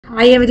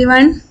Hi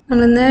everyone.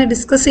 We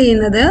discuss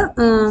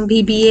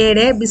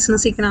BBA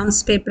Business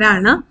Economics paper.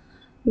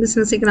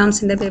 Business Economics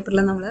paper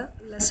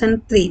lesson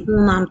 3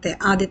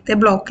 മൂന്നാമത്തെ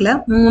ബ്ലോക്കിൽ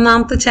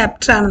മൂന്നാമത്തെ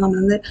chapter ആണ്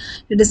നമ്മൾ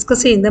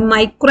ഡിസ്കസ് ചെയ്യുന്നത്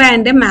മൈക്രോ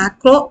ആൻഡ്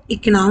മാക്രോ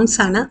ഇക്കണോമിക്സ്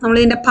ആണ് നമ്മൾ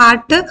ഇതിന്റെ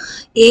പാർട്ട്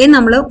എ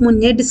നമ്മൾ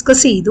മുന്നേ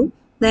ഡിസ്കസ് ചെയ്തു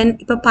ദെൻ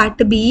ഇപ്പോൾ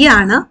പാർട്ട് ബി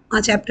ആണ് ആ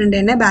ചാപ്റ്ററിന്റെ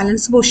തന്നെ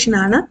ബാലൻസ് പോർഷൻ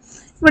ആണ്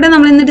ഇവിടെ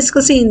നമ്മൾ ഇന്ന്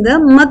ഡിസ്കസ് ചെയ്യുന്നത്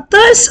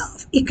methods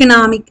of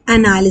economic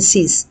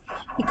analysis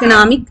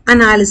economic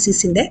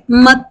അനാലിസിസിന്റെ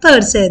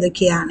methods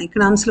ഏതൊക്കെയാണ്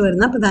ഇക്കണോമിക്സിൽ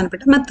വരുന്ന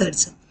പ്രധാനപ്പെട്ട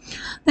methods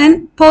then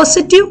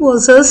positive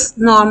versus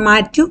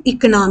normative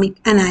economic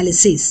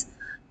analysis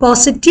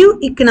positive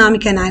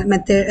economic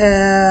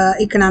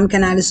economic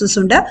analysis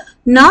ഉണ്ട്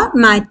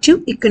normative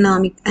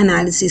economic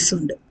analysis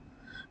ഉണ്ട്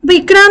അപ്പോൾ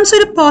economics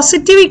ഒരു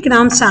positive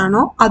economics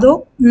ആണോ അതോ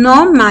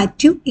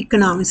normative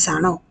economics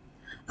ആണോ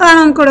അതാണ്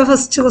നമുക്ക്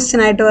ഫസ്റ്റ്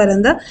ക്വസ്റ്റ്യൻ ആയിട്ട്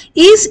വരുന്നത്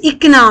is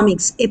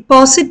economics a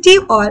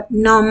positive or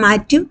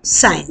normative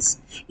science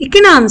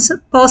economics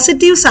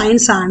positive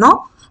science ആണോ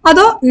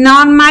അതോ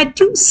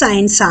normative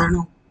science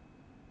ആണോ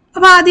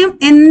അപ്പോൾ ആദ്യം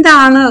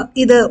എന്താണ്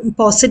ഇത്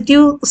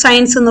പോസിറ്റീവ്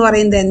സയൻസ് എന്ന്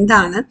പറയുന്നത്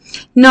എന്താണ്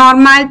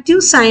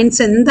നോർമാറ്റീവ് സയൻസ്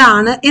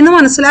എന്താണ് എന്ന്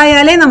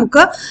മനസ്സിലായാലേ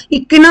നമുക്ക്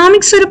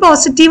ഇക്കണോമിക്സ് ഒരു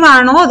പോസിറ്റീവ്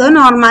ആണോ അതോ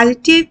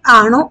നോർമാലിറ്റീവ്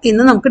ആണോ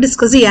എന്ന് നമുക്ക്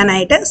ഡിസ്കസ്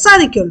ചെയ്യാനായിട്ട്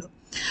സാധിക്കുള്ളൂ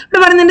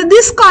ഇവിടെ പറയുന്നുണ്ട്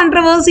this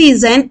controversy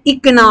is an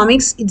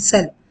economics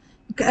itself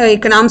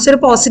economics ഒരു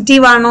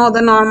പോസിറ്റീവ് ആണോ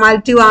അതോ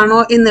നോർമാലിറ്റീവ് ആണോ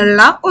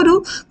എന്നുള്ള ഒരു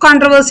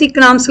കോൺട്രവേഴ്സി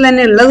ഇക്കണോമിക്സിൽ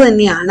തന്നെ ഉള്ളത്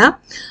തന്നെയാണ്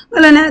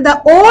അതുപോലെ the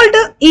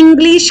old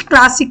English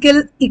classical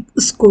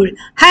school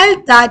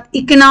held that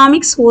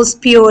economics was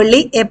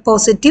purely A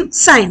positive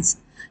science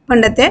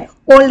പണ്ടത്തെ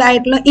ഓൾഡ്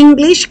ആയിട്ടുള്ള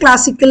ഇംഗ്ലീഷ്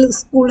ക്ലാസിക്കൽ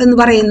സ്കൂൾ എന്ന്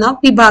പറയുന്ന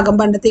വിഭാഗം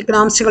പണ്ടത്തെ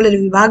ഇക്കണോമിക്സുകളുടെ ഒരു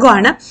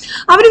വിഭാഗമാണ്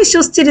അവർ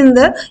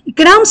വിശ്വസിച്ചിരുന്നത്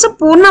ഇക്കണോമിക്സ്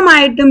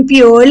പൂർണ്ണമായിട്ടും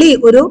പ്യൂർലി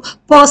ഒരു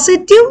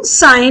പോസിറ്റീവ്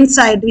സയൻസ്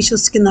ആയിട്ട്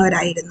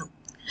വിശ്വസിക്കുന്നവരായിരുന്നു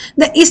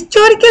The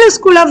historical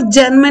school of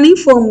Germany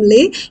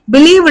firmly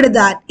believed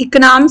that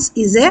economics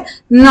is a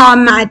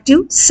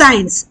normative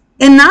science.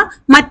 എന്നാൽ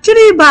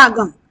മറ്റൊരു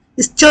വിഭാഗം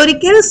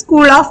ഹിസ്റ്റോറിക്കൽ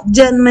സ്കൂൾ ഓഫ്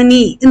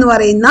ജർമ്മനി എന്ന്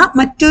പറയുന്ന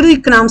മറ്റൊരു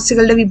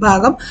ഇക്കണോമിക്സുകളുടെ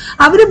വിഭാഗം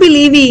അവർ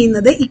ബിലീവ്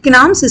ചെയ്യുന്നത്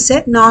economics is A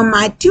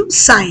normative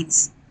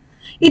science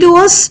It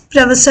was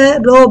Professor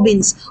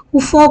Robbins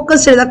who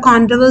focused on the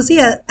controversy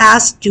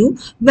as to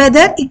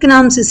whether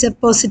economics is a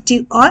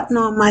positive or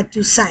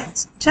normative science.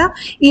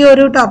 ഈ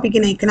ഒരു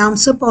ടോപ്പിക്കിന്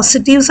എക്കണോമിക്സ്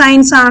പോസിറ്റീവ്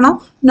സയൻസ് ആണോ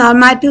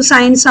normative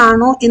science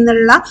ആണോ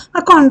എന്നുള്ള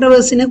ആ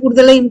കോൺട്രവേഴ്സിന്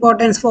കൂടുതൽ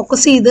ഇമ്പോർട്ടൻസ്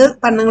ഫോക്കസ് ചെയ്ത്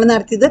പഠനങ്ങൾ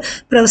നടത്തിയത്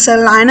പ്രൊഫസർ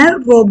ലയണൽ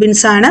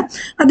റോബിൻസ് ആണ്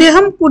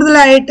അദ്ദേഹം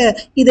കൂടുതലായിട്ട്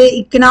ഇത്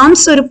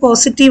ഇക്കണോമിക്സ് ഒരു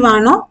പോസിറ്റീവ്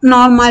ആണോ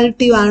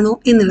നോർമാലിറ്റീവ് ആണോ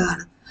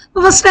എന്നുള്ളതാണ്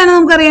ഫസ്റ്റ് ആണ്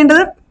നമുക്ക്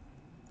അറിയേണ്ടത്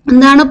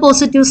എന്താണ്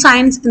പോസിറ്റീവ്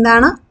സയൻസ്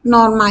എന്താണ്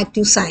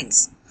നോർമാറ്റീവ് സയൻസ്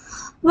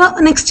അപ്പോൾ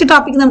നെക്സ്റ്റ്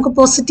ടോപ്പിക് നമുക്ക്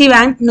positive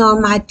and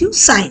normative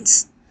science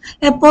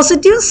A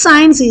positive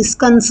science is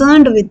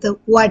concerned with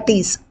what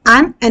is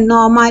and A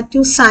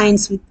normative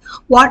science with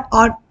what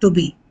ought to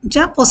B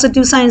എന്നുവെച്ചാൽ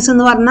പോസിറ്റീവ് സയൻസ്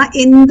എന്ന് പറഞ്ഞാൽ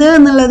എന്ത്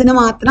എന്നുള്ളതിന്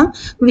മാത്രം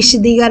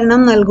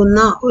വിശദീകരണം നൽകുന്ന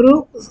ഒരു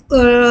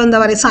എന്താ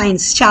പറയുക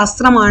സയൻസ്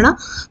ശാസ്ത്രമാണ്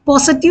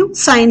പോസിറ്റീവ്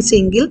സയൻസ്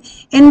എങ്കിൽ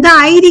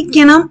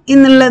എന്തായിരിക്കണം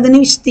എന്നുള്ളതിന്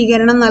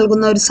വിശദീകരണം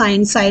നൽകുന്ന ഒരു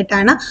സയൻസ്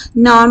ആയിട്ടാണ്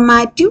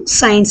നോർമാറ്റീവ്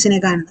സയൻസിനെ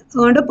കാണുന്നത്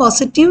അതുകൊണ്ട്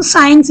positive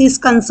science is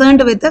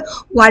concerned with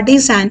what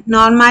is and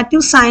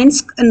normative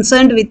science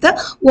concerned with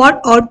what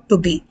ought to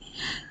B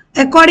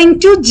according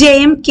to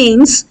J.M.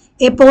 Keynes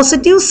A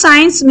positive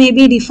science may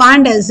be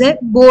defined as a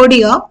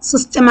body of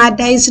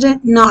systematized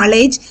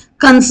knowledge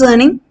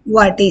concerning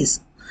what is.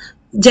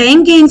 ജെയിം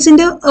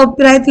കെയ്ൻസിന്റെ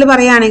അഭിപ്രായത്തിൽ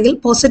പറയുകയാണെങ്കിൽ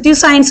positive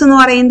science എന്ന്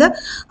പറയുന്നത്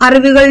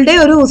അറിവുകളുടെ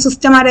ഒരു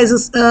സിസ്റ്റമാറ്റൈസ്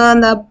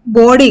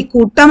body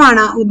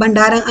കൂട്ടമാണ്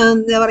ഭണ്ഡാരം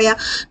എന്താ പറയാ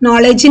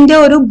നോളജിന്റെ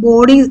ഒരു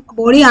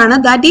ബോഡിയാണ്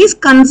that is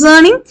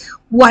concerning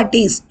what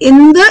is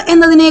എന്ത്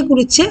എന്നതിനെ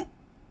കുറിച്ച്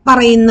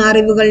പറയുന്ന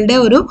അറിവുകളുടെ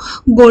ഒരു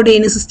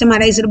ബോഡീനെ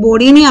സിസ്റ്റമാറ്റൈസ്ഡ്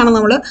ബോഡീനെയാണ്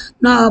നമ്മൾ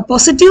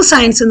പോസിറ്റീവ്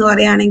സയൻസ് എന്ന്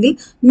പറയുകയാണെങ്കിൽ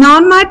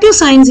normative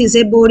science is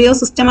A body of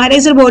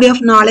സിസ്റ്റമാറ്റൈസ്ഡ് body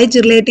of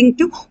knowledge relating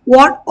to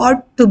what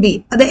ought to B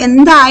അത്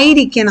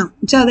എന്തായിരിക്കണം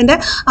വെച്ചാൽ അതിന്റെ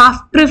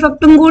ആഫ്റ്റർ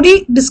ഇഫക്റ്റും കൂടി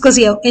ഡിസ്കസ്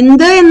ചെയ്യാം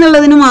എന്ത്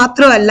എന്നുള്ളതിന്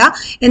മാത്രമല്ല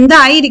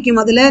എന്തായിരിക്കും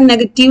അതിലെ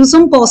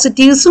നെഗറ്റീവ്സും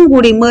പോസിറ്റീവ്സും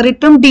കൂടി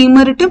മെറിറ്റും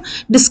ഡിമെറിറ്റും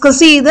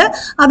ഡിസ്കസ് ചെയ്ത്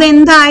അത്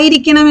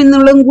എന്തായിരിക്കണം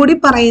എന്നുള്ളതും കൂടി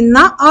പറയുന്ന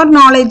ആ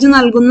നോളജ്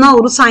നൽകുന്ന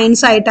ഒരു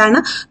സയൻസ്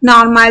ആയിട്ടാണ്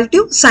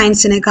നോർമാറ്റീവ്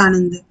സയൻസിനെ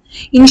കാണുന്നത്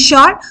In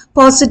short,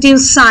 positive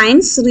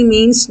science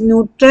remains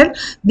neutral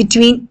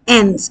between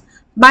ends,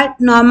 but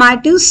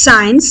normative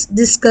science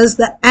discusses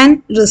the end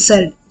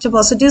result.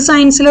 Positive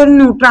സയൻസിൽ ഒരു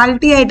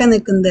ന്യൂട്രാലിറ്റി ആയിട്ടാണ്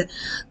നിൽക്കുന്നത്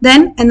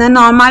ദെൻ എന്നാൽ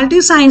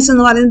നോർമാലിറ്റീവ് സയൻസ്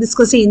എന്ന് പറയുന്നത്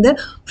ഡിസ്കസ് ചെയ്യുന്നത്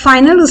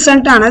ഫൈനൽ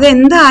റിസൾട്ട് ആണ് അത്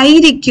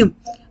എന്തായിരിക്കും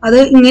അത്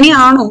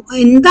ഇങ്ങനെയാണോ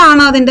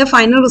എന്താണോ അതിന്റെ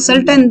ഫൈനൽ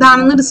റിസൾട്ട്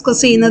എന്താണെന്ന്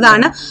ഡിസ്കസ്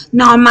ചെയ്യുന്നതാണ്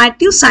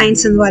നോർമാറ്റീവ്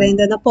സയൻസ് എന്ന്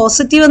പറയുന്നത്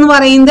പോസിറ്റീവ് എന്ന്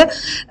പറയുന്നത്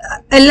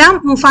എല്ലാം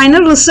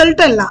ഫൈനൽ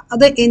റിസൾട്ട് അല്ല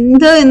അത്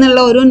എന്ത്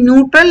എന്നുള്ള ഒരു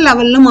ന്യൂട്രൽ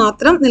ലെവലിൽ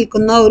മാത്രം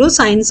നിൽക്കുന്ന ഒരു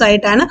സയൻസ്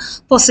ആയിട്ടാണ്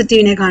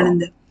പോസിറ്റീവിനെ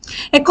കാണുന്നത്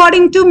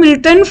According to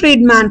Milton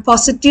Friedman,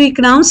 positive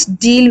economics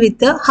deal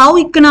with how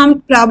economic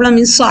problem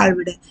is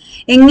solved.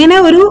 എങ്ങനെ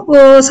ഒരു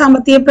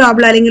സാമ്പത്തിക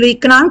പ്രോബ്ലം അല്ലെങ്കിൽ ഒരു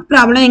ഇക്കണോമിക്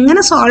പ്രോബ്ലം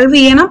എങ്ങനെ സോൾവ്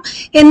ചെയ്യണം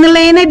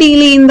എന്നുള്ളതിനെ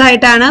ഡീൽ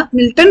ചെയ്യുന്നതായിട്ടാണ്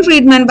മിൽട്ടൺ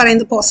ഫ്രീഡ്മാൻ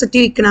പറയുന്നത്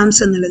പോസിറ്റീവ്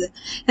ഇക്കണോമിക്സ് എന്നുള്ളത്.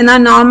 എന്നാൽ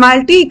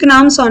normality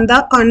economics on the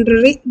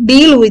contrary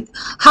deal with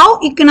how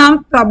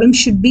economic problem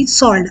should be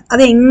solve.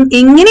 അത്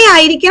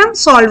എങ്ങനെയായിരിക്കണം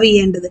സോൾവ്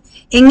ചെയ്യേണ്ടത്,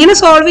 എങ്ങനെ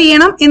സോൾവ്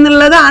ചെയ്യണം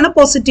എന്നുള്ളതാണ്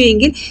പോസിറ്റീവ്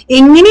എങ്കിൽ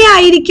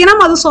എങ്ങനെയായിരിക്കണം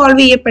അത് സോൾവ്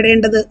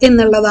ചെയ്യപ്പെടേണ്ടത്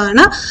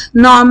എന്നുള്ളതാണ്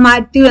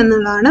നോർമാറ്റീവ്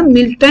എന്നുള്ളതാണ്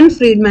മിൽട്ടൺ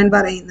ഫ്രീഡ്മാൻ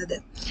പറയുന്നത്.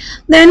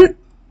 Then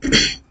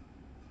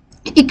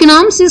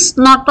economics is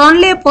not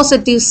only a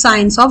positive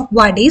science of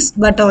what is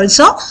but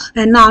also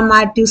a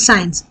normative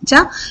science.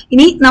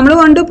 ഇനി നമ്മൾ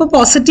കണ്ടു ഇപ്പോൾ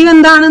പോസിറ്റീവ്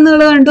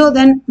എന്താണെന്നുള്ളത് കണ്ടു,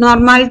 ദെൻ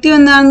നോർമാലിറ്റീവ്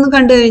എന്താണെന്ന്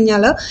കണ്ടു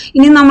കഴിഞ്ഞാൽ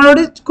ഇനി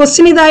നമ്മളോട്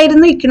ക്വസ്റ്റ്യൻ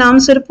ഇതായിരുന്നു,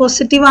 ഇക്കണോമിക്സ് ഒരു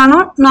പോസിറ്റീവ് ആണോ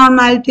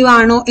നോർമാലിറ്റീവ്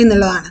ആണോ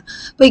എന്നുള്ളതാണ്.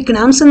 അപ്പോൾ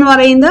ഇക്കണോമിക്സ് എന്ന്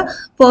പറയുന്നത്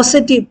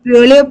പോസിറ്റീവ്,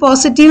 പ്യൂർലി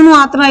പോസിറ്റീവ് എന്ന്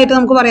മാത്രമായിട്ട്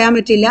നമുക്ക് പറയാൻ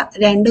പറ്റില്ല,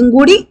 രണ്ടും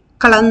കൂടി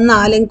കളന്ന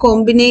അല്ലെങ്കിൽ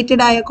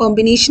കോമ്പിനേറ്റഡ് ആയ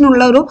കോമ്പിനേഷൻ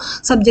ഉള്ള ഒരു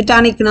സബ്ജക്റ്റ്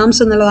ആണ്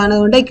ഇക്കണോമിക്സ് എന്നുള്ളതാണ്.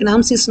 അതുകൊണ്ട്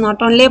economics is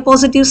not only A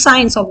positive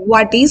science of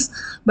what is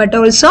but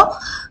also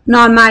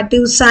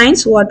normative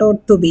science what ought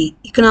to be.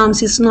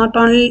 Economics is not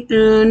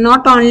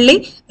only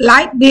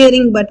light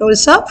bearing but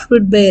also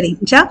fruit bearing.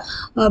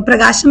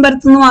 പ്രകാശം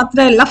പരത്തുന്നു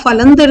മാത്രമല്ല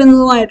ഫലം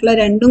തരുന്നതുമായിട്ടുള്ള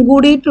രണ്ടും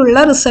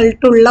കൂടിയിട്ടുള്ള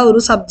റിസൾട്ട് ഉള്ള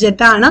ഒരു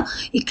സബ്ജക്റ്റ് ആണ്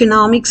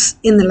ഇക്കണോമിക്സ്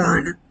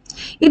എന്നുള്ളതാണ്.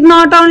 It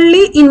not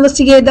only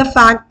investigates the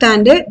fact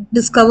and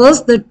discovers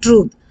the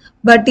truth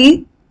but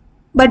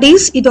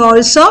it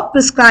also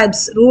prescribes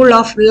rule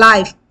of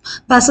life,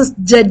 passes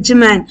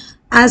judgment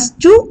as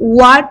to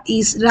what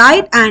is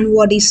right and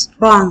what is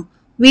wrong.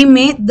 We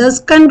may thus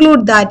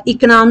conclude that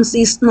economics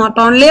is not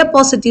only a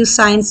positive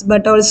science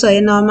but also a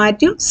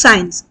normative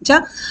science.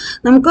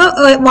 നമുക്ക്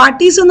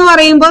what is എന്ന്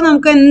പറയുമ്പോൾ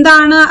നമുക്ക്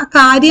എന്താണ്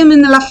കാര്യം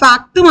എന്നുള്ള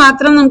fact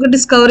മാത്രം നമുക്ക്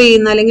discover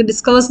ചെയ്യുന്ന അല്ലെങ്കിൽ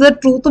ഡിസ്കവേഴ്സ് ദ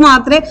ട്രൂത്ത്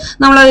മാത്രമേ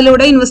നമ്മൾ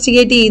അതിലൂടെ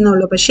ഇൻവെസ്റ്റിഗേറ്റ്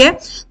ചെയ്യുന്നുള്ളൂ. പക്ഷേ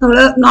നമ്മൾ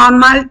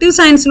നോർമാലിറ്റീവ്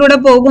സയൻസിലൂടെ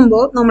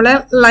പോകുമ്പോൾ നമ്മളെ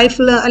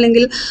ലൈഫിൽ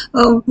അല്ലെങ്കിൽ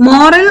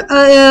മോറൽ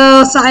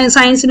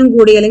സയൻസിനും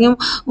കൂടി അല്ലെങ്കിൽ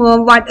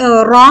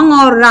റോങ്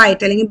ഓർ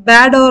റൈറ്റ് അല്ലെങ്കിൽ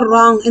ബാഡ് ഓർ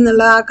റോങ്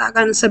എന്നുള്ള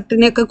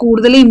കൺസെപ്റ്റിനെയൊക്കെ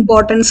കൂടുതൽ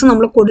ഇമ്പോർട്ടൻസ്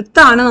നമ്മൾ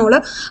കൊടുത്താണ് നമ്മൾ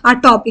ആ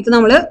ടോപ്പിക്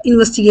നമ്മൾ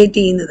ഇൻവെസ്റ്റിഗേറ്റ്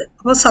ചെയ്യുന്നത്.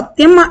 അപ്പോൾ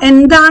സത്യം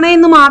എന്താണ്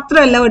എന്ന്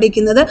മാത്രമല്ല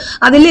പഠിക്കുന്നത്,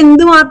 അതിൽ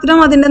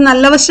എന്തുമാത്രം അതിന്റെ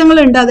നല്ല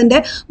വശങ്ങളുണ്ട്,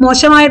 അതിന്റെ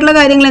മോശമായിട്ടുള്ള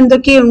കാര്യങ്ങൾ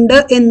എന്തൊക്കെയുണ്ട്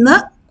എന്ന്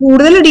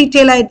കൂടുതൽ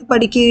ഡീറ്റെയിൽ ആയിട്ട്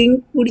പഠിക്കുകയും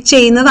കൂടി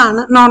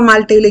ചെയ്യുന്നതാണ്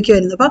നോർമാലിറ്റിയിലേക്ക്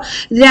വരുന്നത്. അപ്പോൾ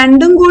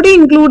രണ്ടും കൂടി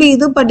ഇൻക്ലൂഡ്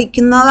ചെയ്ത്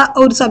പഠിക്കുന്ന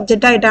ഒരു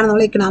സബ്ജക്റ്റ് ആയിട്ടാണ്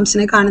നമ്മൾ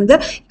ഇക്കണോമിക്സിനെ കാണുന്നത്.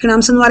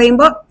 ഇക്കണോമിക്സ് എന്ന്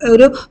പറയുമ്പോൾ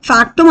ഒരു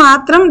ഫാക്ട്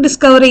മാത്രം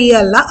ഡിസ്കവർ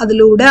ചെയ്യുകയല്ല,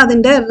 അതിലൂടെ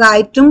അതിന്റെ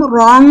റൈറ്റും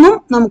റോങ്ങും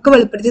നമുക്ക്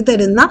വെളിപ്പെടുത്തി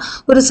തരുന്ന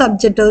ഒരു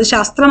സബ്ജക്റ്റ്, ഒരു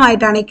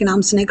ശാസ്ത്രമായിട്ടാണ്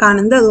ഇക്കണോമിക്സിനെ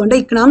കാണുന്നത്. അതുകൊണ്ട്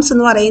ഇക്കണോമിക്സ്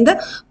എന്ന് പറയുന്നത്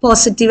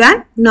പോസിറ്റീവ്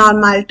ആൻഡ്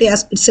നോർമാലിറ്റി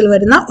ആസ്പെക്ട്സിൽ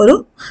വരുന്ന ഒരു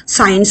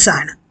സയൻസ്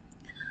ആണ്.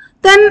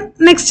 ദെൻ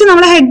നെക്സ്റ്റ്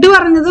നമ്മൾ ഹെഡ്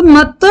പറഞ്ഞത്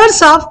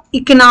മെത്തേഡ്സ് ഓഫ്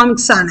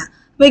ഇക്കണോമിക്സ് ആണ്.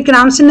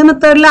 ഇക്കണോമിക്സിന്റെ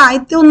മെത്തേഡിൽ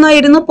ആദ്യത്തെ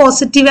ഒന്നായിരുന്നു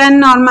പോസിറ്റീവ് ആൻഡ്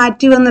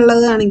നോർമാറ്റീവ്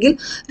എന്നുള്ളതാണെങ്കിൽ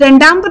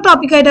രണ്ടാമത്തെ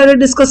ടോപ്പിക്കായിട്ട് അവർ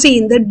ഡിസ്കസ്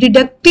ചെയ്യുന്നത്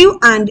deductive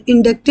and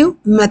inductive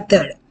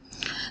method.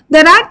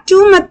 There are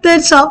two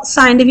methods of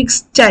scientific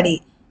study.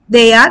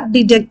 They are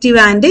deductive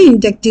and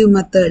inductive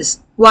methods.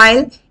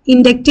 While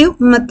inductive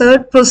method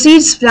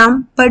proceeds from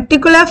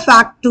particular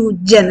fact to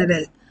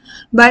general,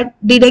 but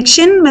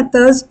deduction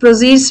methods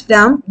proceeds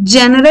from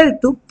general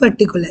to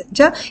particular.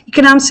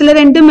 ഇക്കണോമിക്സിലെ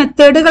രണ്ട്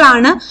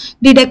മെത്തേഡുകളാണ്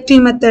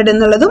deductive method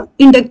എന്നുള്ളതും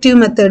inductive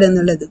method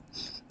എന്നുള്ളതും.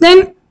 Then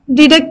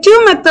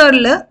deductive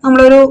മെത്തേഡിൽ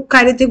നമ്മളൊരു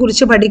കാര്യത്തെ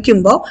കുറിച്ച്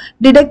പഠിക്കുമ്പോൾ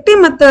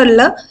deductive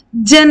മെത്തേഡിൽ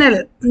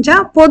general എന്നുവെച്ചാൽ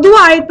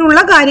പൊതുവായിട്ടുള്ള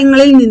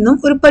കാര്യങ്ങളിൽ നിന്നും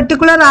ഒരു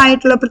പെർട്ടിക്കുലർ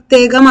ആയിട്ടുള്ള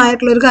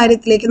പ്രത്യേകമായിട്ടുള്ള ഒരു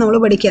കാര്യത്തിലേക്ക് നമ്മൾ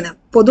പഠിക്കണം.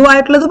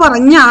 പൊതുവായിട്ടുള്ളത്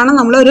പറഞ്ഞാണ്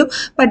നമ്മളൊരു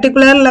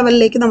പർട്ടിക്കുലർ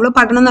ലെവലിലേക്ക് നമ്മൾ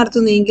പഠനം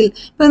നടത്തുന്നതെങ്കിൽ,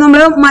 ഇപ്പൊ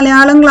നമ്മൾ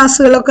മലയാളം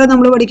ക്ലാസ്സുകളൊക്കെ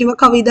നമ്മൾ പഠിക്കുമ്പോൾ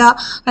കവിത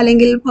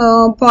അല്ലെങ്കിൽ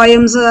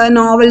പോയംസ്,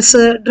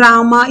 നോവൽസ്,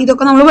 ഡ്രാമ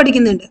ഇതൊക്കെ നമ്മൾ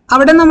പഠിക്കുന്നുണ്ട്.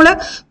 അവിടെ നമ്മൾ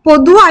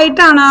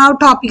പൊതുവായിട്ടാണ് ആ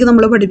ടോപ്പിക്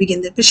നമ്മൾ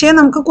പഠിപ്പിക്കുന്നത്. പക്ഷേ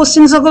നമുക്ക്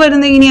ക്വസ്റ്റ്യൻസ് ഒക്കെ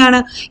വരുന്നത്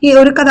എങ്ങനെയാണ്, ഈ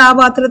ഒരു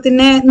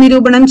കഥാപാത്രത്തിനെ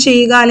നിരൂപണം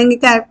ചെയ്യുക അല്ലെങ്കിൽ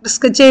ക്യാരക്ടർ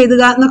സ്കെച്ച്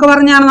എഴുതുക എന്നൊക്കെ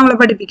പറഞ്ഞാണ് നമ്മളെ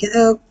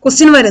പഠിപ്പിക്കുക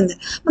ക്വസ്റ്റ്യൻ വരുന്നത്.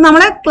 അപ്പൊ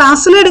നമ്മളെ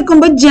ക്ലാസ്സിൽ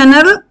എടുക്കുമ്പോൾ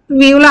ജനറൽ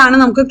വ്യൂവിലാണ്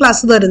നമുക്ക്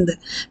ക്ലാസ് തരുന്നത്.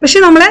 പക്ഷെ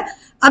നമ്മളെ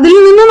അതിൽ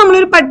നിന്ന്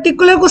നമ്മളൊരു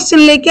പർട്ടിക്കുലർ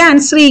ക്വസ്റ്റ്യനിലേക്ക്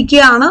ആൻസർ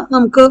ചെയ്യിക്കുകയാണ്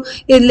നമുക്ക്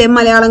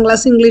മലയാളം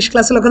ക്ലാസ്, ഇംഗ്ലീഷ്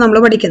ക്ലാസ്സിലൊക്കെ നമ്മൾ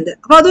പഠിക്കുന്നത്.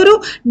 അപ്പൊ അതൊരു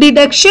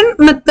ഡിഡക്ഷൻ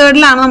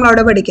മെത്തേഡിലാണ് നമ്മൾ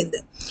അവിടെ പഠിക്കുന്നത്.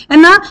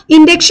 എന്നാൽ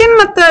ഇൻഡക്ഷൻ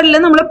മെത്തേഡിൽ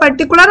നമ്മൾ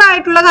പർട്ടിക്കുലർ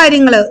ആയിട്ടുള്ള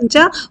കാര്യങ്ങൾ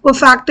വെച്ചാൽ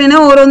ഫാക്ടിനെ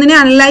ഓരോന്നിനെ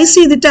അനലൈസ്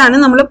ചെയ്തിട്ടാണ്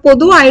നമ്മൾ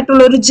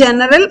പൊതുവായിട്ടുള്ള ഒരു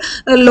ജനറൽ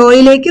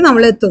ലോയിലേക്ക്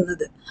നമ്മൾ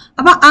എത്തുന്നത്.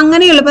 അപ്പൊ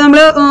അങ്ങനെയുള്ള ഇപ്പൊ നമ്മൾ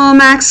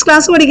മാത്സ്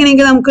ക്ലാസ്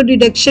പഠിക്കണമെങ്കിൽ നമുക്ക്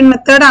ഡിഡക്ഷൻ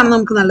മെത്തേഡാണ്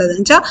നമുക്ക് നല്ലത്.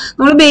 എന്ന് വെച്ചാൽ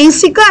നമ്മൾ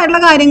ബേസിക് ആയിട്ടുള്ള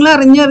കാര്യങ്ങൾ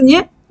അറിഞ്ഞ്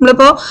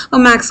നമ്മളിപ്പോ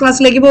മാത്സ്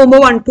ക്ലാസ്സിലേക്ക് പോകുമ്പോൾ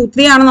 1, 2,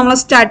 3 ആണ് നമ്മൾ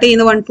സ്റ്റാർട്ട്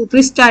ചെയ്യുന്നത്. 1, 2,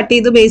 3 സ്റ്റാർട്ട്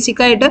ചെയ്ത്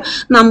ബേസിക് ആയിട്ട്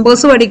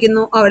നമ്പേഴ്സ്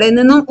പഠിക്കുന്നു. അവിടെ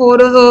നിന്നും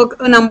ഓരോ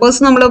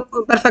നമ്പേഴ്സ് നമ്മൾ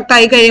പെർഫെക്റ്റ്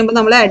ആയി കഴിയുമ്പോൾ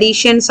നമ്മൾ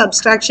അഡീഷൻ,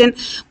 സബ്സ്ട്രാക്ഷൻ,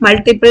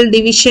 മൾട്ടിപ്പിൾ,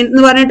 ഡിവിഷൻ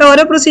എന്ന് പറഞ്ഞിട്ട്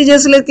ഓരോ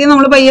പ്രൊസീജിയേഴ്സിലേക്ക്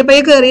നമ്മൾ പയ്യെ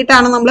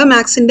കയറിയിട്ടാണ് നമ്മൾ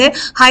മാത്സിന്റെ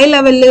ഹൈ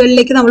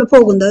ലെവലുകളിലേക്ക് നമ്മൾ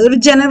പോകുന്നത്. ഒരു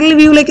ജനറൽ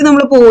വ്യൂയിലേക്ക്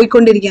നമ്മൾ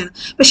പോയിക്കൊണ്ടിരിക്കുകയാണ്.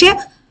 പക്ഷെ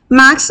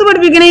മാത്സ്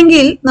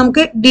പഠിപ്പിക്കണമെങ്കിൽ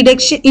നമുക്ക്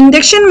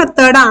ഇൻഡക്ഷൻ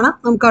മെത്തേഡാണ്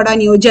നമുക്ക് അവിടെ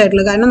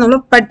അനുയോജ്യമായിട്ടുള്ളത്. കാരണം നമ്മൾ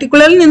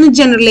പർട്ടിക്കുലറിൽ നിന്ന്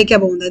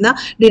ജനറലിലേക്കാണ് പോകുന്നത്. എന്നാൽ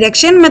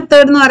ഡിഡക്ഷൻ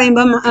മെത്തേഡ് എന്ന്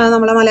പറയുമ്പോൾ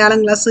നമ്മളെ മലയാളം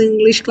ക്ലാസ്,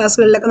 ഇംഗ്ലീഷ്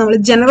ക്ലാസ്സുകളിലൊക്കെ നമ്മൾ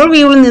ജനറൽ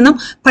വ്യൂവിൽ നിന്നും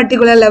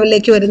പർട്ടിക്കുലർ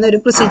ലെവലിലേക്ക് വരുന്ന ഒരു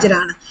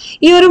പ്രൊസീജിയറാണ്.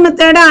 ഈ ഒരു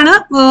മെത്തേഡാണ്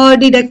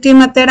deductive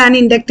method and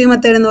inductive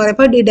method എന്ന്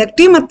പറയുമ്പോൾ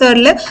ഡിഡക്റ്റീവ്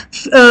മെത്തേഡിൽ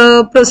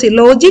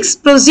Logix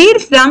proceed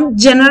from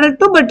general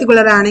to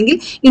particular ആണെങ്കിൽ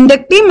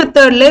ഇൻഡക്റ്റീവ്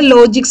മെത്തേഡിൽ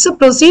Logix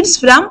proceeds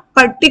from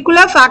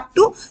particular fact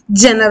to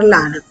general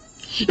ആണ്.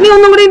 ഇനി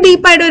ഒന്നും കൂടി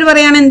ഡീപ്പായിട്ട് ഒരു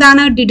പറയാണ്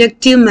എന്താണ്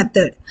deductive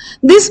method.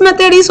 This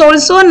method is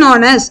also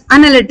known as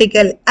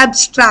analytical,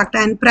 abstract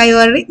and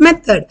priori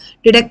method.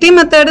 Deductive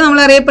method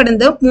നമ്മൾ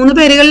അറിയപ്പെടുന്നത് 3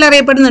 പേരുകളിൽ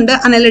അറിയപ്പെടുന്നുണ്ട്: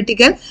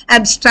 analytical,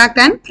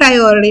 abstract and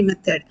priori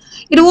method.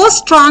 It was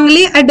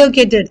strongly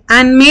advocated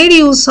and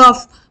made use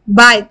of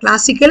by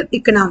classical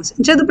economics.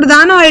 ഇത്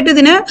പ്രധാനമായിട്ട്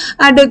ഇതിനെ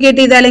advocate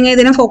ചെയ്ത അല്ലെങ്കിൽ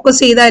ഇതിനെ ഫോക്കസ്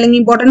ചെയ്ത അല്ലെങ്കിൽ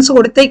ഇമ്പോർട്ടൻസ്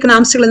കൊടുത്ത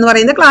ഇക്കണോമിക്സുകൾ എന്ന്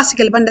പറയുന്നത്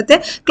ക്ലാസിക്കൽ, പണ്ടത്തെ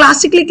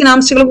ക്ലാസിക്കൽ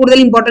ഇക്കണോമിക്സുകൾ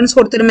കൂടുതൽ ഇമ്പോർട്ടൻസ്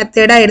കൊടുത്തൊരു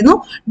മെത്തേഡായിരുന്നു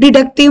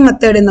ഡിഡക്റ്റീവ്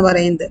മെത്തേഡ് എന്ന്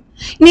പറയുന്നത്.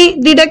 ഇനി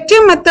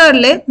ഡിഡക്റ്റീവ്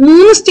മെത്തേഡിൽ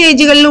 3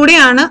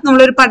 സ്റ്റേജുകളിലൂടെയാണ്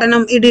നമ്മളൊരു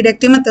പഠനം ഈ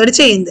ഡിഡക്റ്റീവ് മെത്തേഡ്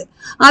ചെയ്യുന്നത്.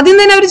 ആദ്യം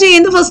തന്നെ അവർ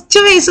ചെയ്യുന്നത് ഫസ്റ്റ്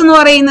ഫേസ് എന്ന്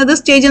പറയുന്നത്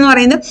സ്റ്റേജ് എന്ന്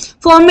പറയുന്നത്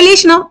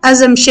formulation of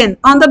assumption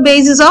on the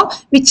basis of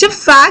which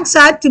facts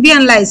R to B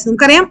analyse.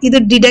 നമുക്കറിയാം ഇത്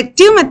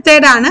ഡിഡക്റ്റീവ്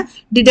മെത്തേഡ് ആണ്.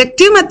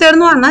 ഡിഡക്റ്റീവ് മെത്തേഡ്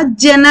എന്ന് പറഞ്ഞാൽ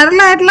ജനറൽ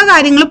ആയിട്ടുള്ള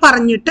കാര്യങ്ങൾ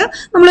പറഞ്ഞിട്ട്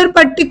നമ്മളൊരു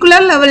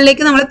പർട്ടിക്കുലർ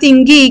ലെവലിലേക്ക് നമ്മൾ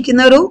തിങ്ക്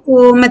ചെയ്യിക്കുന്ന ഒരു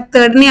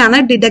മെത്തേഡിനെയാണ്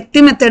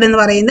ഡിഡക്റ്റീവ് മെത്തേഡ് എന്ന്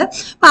പറയുന്നത്.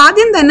 അപ്പൊ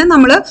ആദ്യം തന്നെ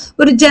നമ്മൾ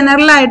ഒരു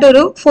ജനറൽ ആയിട്ട്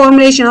ഒരു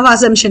ഫോർമുലേഷൻ ഓഫ്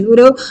അസംഷൻ,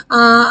 ഒരു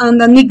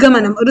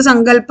നിഗമനം, ഒരു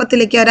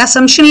സങ്കല്പത്തിലേക്ക്, ഒരു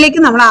അസംഷനിലേക്ക്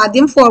നമ്മൾ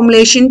ആദ്യം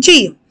ഫോർമുലേഷൻ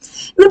ചെയ്യും.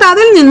 എന്നിട്ട്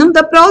അതിൽ നിന്നും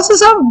the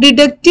process of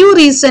deductive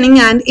reasoning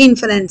and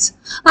inference,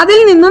 അതിൽ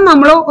നിന്നും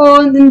നമ്മൾ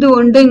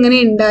എന്തുകൊണ്ട് ഇങ്ങനെ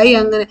ഉണ്ടായി,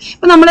 അങ്ങനെ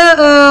ഇപ്പൊ നമ്മള്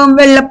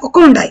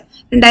വെള്ളപ്പൊക്കം ഉണ്ടായി,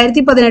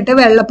 2018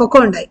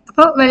 വെള്ളപ്പൊക്കം ഉണ്ടായി.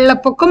 അപ്പൊ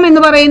വെള്ളപ്പൊക്കം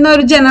എന്ന് പറയുന്ന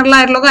ഒരു ജനറൽ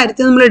ആയിട്ടുള്ള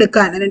കാര്യത്തിൽ നമ്മൾ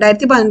എടുക്കുകയാണ്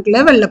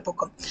 2018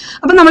 വെള്ളപ്പൊക്കം.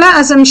 അപ്പൊ നമ്മളെ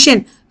അസംഷൻ,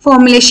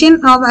 ഫോർമുലേഷൻ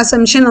ഓഫ്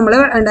അസംഷൻ നമ്മൾ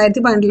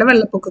 2018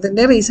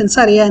 വെള്ളപ്പൊക്കത്തിന്റെ റീസൺസ്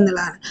അറിയുക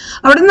എന്നുള്ളതാണ്.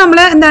 അവിടെ നമ്മൾ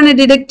എന്താണ്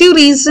ഡിഡക്റ്റീവ്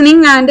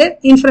റീസണിങ് ആൻഡ്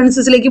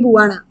ഇൻഫറൻസസിലേക്ക്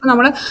പോവാണ്. അപ്പൊ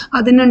നമ്മൾ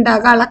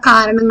അതിനുണ്ടാകാനുള്ള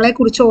കാരണങ്ങളെ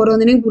കുറിച്ച്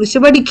ഓരോന്നിനെയും കുറിച്ച്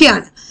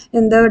പഠിക്കുകയാണ്.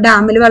 എന്ത്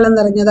ഡാമിൽ വെള്ളം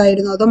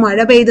നിറഞ്ഞതായിരുന്നു, അതോ മഴ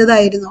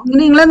പെയ്തതായിരുന്നു,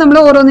 അങ്ങനെ നമ്മൾ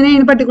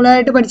ഓരോന്നിനെയും പർട്ടിക്കുലർ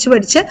ആയിട്ട്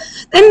പഠിച്ച്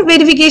ദെൻ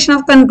വെരിഫിക്കേഷൻ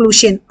ഓഫ്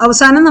കൺക്ലൂഷൻ.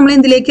 അവസാനം നമ്മൾ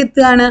എന്തിലേക്ക്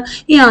എത്തുകയാണ്,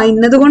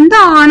 ഇന്നത്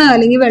കൊണ്ടാണ്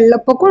അല്ലെങ്കിൽ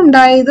വെള്ളപ്പൊക്കം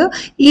ഉണ്ടായത്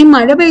ഈ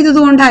മഴ പെയ്തത്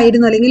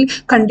കൊണ്ടായിരുന്നു, അല്ലെങ്കിൽ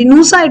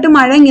കണ്ടിന്യൂസ് ആയിട്ട്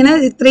മഴ ഇങ്ങനെ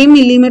ഇത്രയും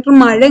മില്ലിമീറ്റർ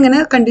മഴ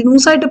ഇങ്ങനെ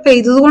കണ്ടിന്യൂസ് ആയിട്ട്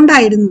പെയ്തത്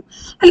കൊണ്ടായിരുന്നു.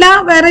 അല്ല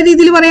വേറെ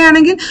രീതിയിൽ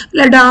പറയുകയാണെങ്കിൽ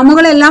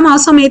ഡാമുകളെല്ലാം ആ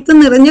സമയത്ത്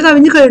നിറഞ്ഞു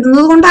കവിഞ്ഞ്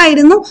കഴിയുന്നത്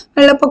കൊണ്ടായിരുന്നു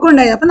വെള്ളപ്പൊക്കം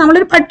ഉണ്ടായത്. അപ്പൊ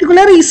നമ്മളൊരു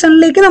പർട്ടിക്കുലർ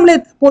റീസണിലേക്ക് നമ്മൾ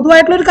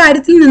പൊതുവായിട്ടുള്ള ഒരു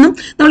കാര്യത്തിൽ നിന്നും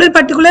നമ്മളൊരു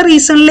പർട്ടിക്കുലർ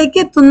റീസണിലേക്ക്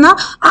എത്തുന്ന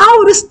ആ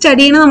ഒരു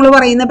സ്റ്റഡീനെ നമ്മൾ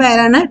പറയുന്ന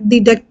പേരാണ്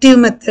ഡിഡക്റ്റീവ്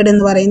മെത്തേഡ്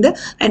എന്ന് പറയുന്നത്.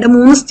 അതിന്റെ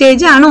 3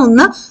 സ്റ്റേജ് ആണ്.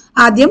 1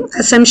 ആദ്യം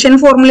അസംഷൻ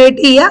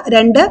ഫോർമുലേറ്റ് ചെയ്യുക,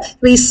 2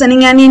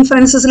 റീസണിങ് ആൻഡ്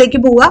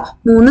ഇൻഫറൻസസിലേക്ക് പോവുക,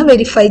 3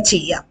 വെരിഫൈ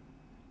ചെയ്യുക.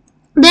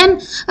 Then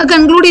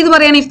conclude ഇത്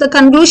പറയാൻ, if the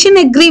conclusion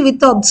agree with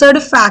the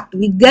observed fact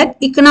we get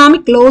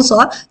economic laws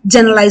or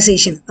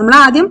generalization. നമ്മൾ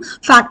ആദ്യം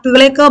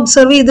ഫാക്ടുകളെയൊക്കെ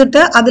ഒബ്സർവ്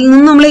ചെയ്തിട്ട് അതിൽ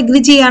നിന്ന് നമ്മൾ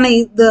എഗ്രി ചെയ്യാണ്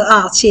ഇത്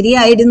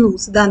ശരിയായിരുന്നു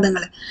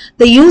സിദ്ധാന്തങ്ങൾ.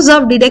 The use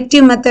of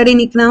deductive method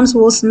in economics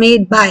was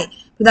made by,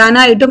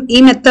 പ്രധാനമായിട്ടും ഈ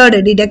മെത്തേഡ്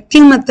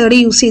ഡിഡക്റ്റീവ് മെത്തേഡ്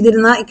യൂസ്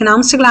ചെയ്തിരുന്ന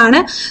ഇക്കണോമിക്സുകളാണ്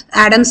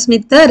Adam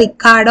Smith,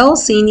 Ricardo,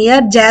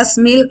 senior,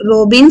 ജാസ്മിൽ,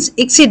 Robbins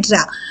etcetera.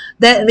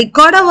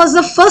 Ricardo was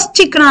the first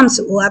economist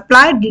who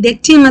applied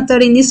deductive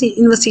method in his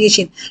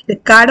investigation.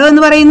 Ricardo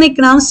എന്ന് പറയുന്ന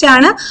Economist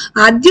ആണ്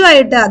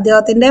ആദ്യമായിട്ട്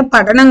അദ്ദേഹത്തിന്റെ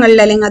പഠനങ്ങളിൽ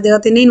അല്ലെങ്കിൽ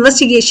അദ്ദേഹത്തിന്റെ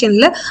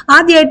ഇൻവെസ്റ്റിഗേഷനിൽ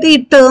ആദ്യമായിട്ട് ഈ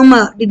ടേം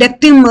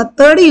ഡിഡക്റ്റീവ്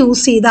മെത്തേഡ്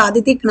യൂസ് ചെയ്ത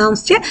ആദ്യത്തെ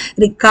ഇക്കണോമിസ്റ്റ്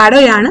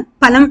റിക്കാർഡോയാണ്.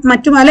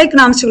 മറ്റു പല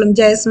ഇക്കണോമിസ്റ്റുകളും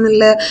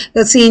ജാസ്മിൽ,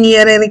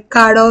 സീനിയർ,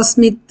 റിക്കാർഡോ,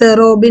 സ്മിത്ത്,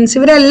 റോബിൻസ്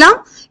ഇവരെല്ലാം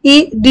ഈ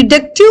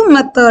ഡിഡക്റ്റീവ്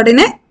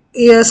മെത്തേഡിനെ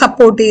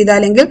സപ്പോർട്ട് ചെയ്ത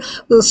അല്ലെങ്കിൽ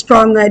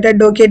സ്ട്രോങ് ആയിട്ട്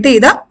അഡ്വക്കേറ്റ്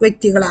ചെയ്ത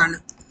വ്യക്തികളാണ്.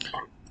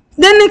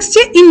 Then next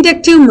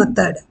inductive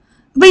method.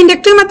 അപ്പൊ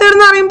ഇൻഡക്റ്റീവ് മെത്തേഡ്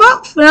എന്ന് പറയുമ്പോൾ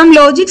from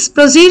Logix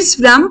proceeds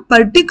from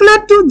particular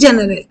to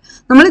general.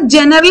 നമ്മൾ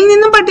ജനറലിൽ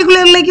നിന്നും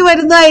പർട്ടിക്കുലറിലേക്ക്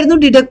വരുന്നതായിരുന്നു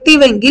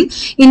ഡിഡക്റ്റീവ് എങ്കിൽ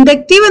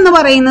ഇൻഡക്റ്റീവ് എന്ന്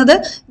പറയുന്നത്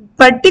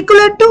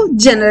പർട്ടിക്കുലർ ടു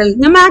ജനറൽ.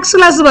 ഞാൻ മാത്സ്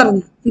ക്ലാസ്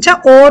പറഞ്ഞു എന്നുവെച്ചാൽ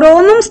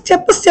ഓരോന്നും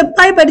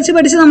സ്റ്റെപ്പായി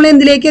പഠിച്ച് നമ്മൾ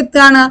എന്തിലേക്ക്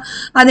എത്തുകയാണ്,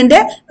 അതിന്റെ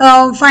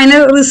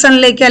ഫൈനൽ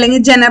റീസണിലേക്ക്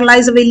അല്ലെങ്കിൽ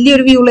ജനറലൈസ്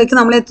വലിയൊരു വ്യൂയിലേക്ക്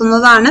നമ്മൾ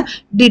എത്തുന്നതാണ്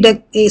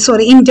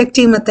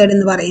ഇൻഡക്റ്റീവ് മെത്തേഡ്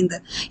എന്ന് പറയുന്നത്.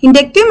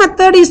 Inductive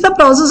method is the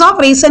process of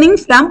reasoning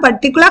from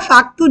particular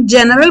fact to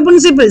general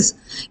principles.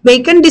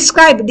 Bacon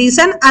describe it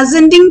is an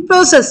ascending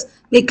process.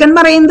 Bacon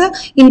പറയുന്നത്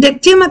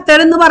ഇൻഡക്റ്റീവ്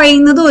മെത്തേഡ് എന്ന്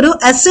പറയുന്നത് ഒരു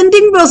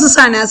അസെൻഡിങ് പ്രോസസ്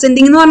ആണ്.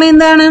 അസെൻഡിങ് എന്ന് പറയുന്നത്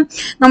എന്താണ്,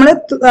 നമ്മൾ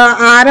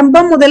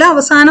ആരംഭം മുതൽ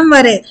അവസാനം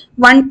വരെ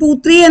 1, 2,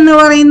 3 എന്ന്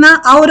പറയുന്ന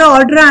ആ ഒരു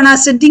ഓർഡർ ആണ്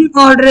അസെൻഡിങ്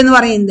ഓർഡർ എന്ന്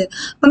പറയുന്നത്.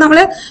 അപ്പൊ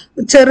നമ്മള്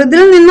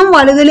ചെറുതിൽ നിന്നും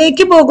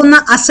വലുതിലേക്ക്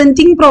പോകുന്ന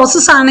അസെൻഡിങ്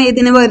പ്രോസസ് ആണ്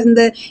ഇതിന്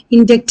വരുന്നത്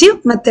ഇൻഡക്റ്റീവ്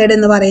മെത്തേഡ്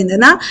എന്ന് പറയുന്നത്.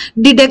 എന്നാൽ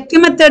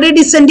ഡിഡക്റ്റീവ് മെത്തേഡ്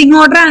ഡിസെൻഡിങ്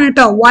ഓർഡർ ആണ്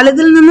കേട്ടോ,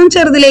 വലുതിൽ നിന്നും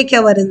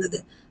ചെറുതിലേക്കാണ് വരുന്നത്.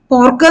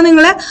 ഓർക്കുക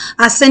നിങ്ങൾ,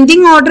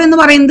 അസെൻഡിങ് ഓർഡർ എന്ന്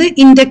പറയുന്നത്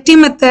ഇൻഡക്റ്റീവ്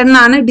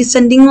മെത്തേഡിനാണ്,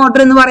 ഡിസെൻഡിങ്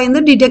ഓർഡർ എന്ന്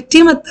പറയുന്നത്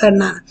deductive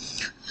മെത്തേഡിനാണ്.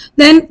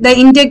 Then the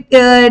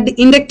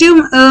inductive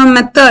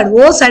method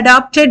was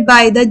adopted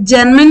by the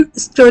German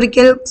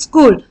historical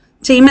school.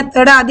 ഈ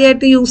മെത്തേഡ്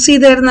ആദ്യമായിട്ട് യൂസ്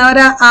ചെയ്തിരുന്നവർ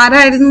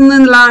ആരായിരുന്നു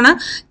എന്നുള്ളതാണ്.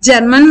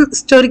 ജർമ്മൻ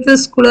ഹിസ്റ്റോറിക്കൽ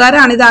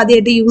സ്കൂളുകാരാണ് ഇത്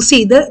ആദ്യമായിട്ട് യൂസ്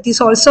ചെയ്ത്. It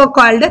is also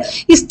called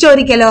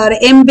historical or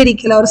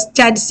empirical or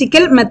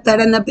statistical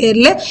method എന്ന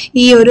പേരിൽ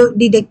ഈ ഒരു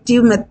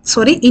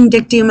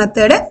ഇൻഡക്റ്റീവ്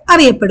മെത്തേഡ്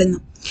അറിയപ്പെടുന്നു.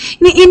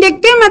 ഇനി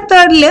ഇൻഡക്റ്റീവ്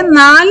മെത്തേഡിൽ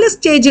 4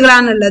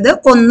 സ്റ്റേജുകളാണുള്ളത്.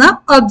 ഒന്ന്,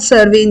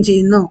 ഒബ്സർവ്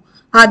ചെയ്യുന്നു,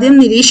 ആദ്യം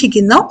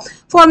നിരീക്ഷിക്കുന്നു.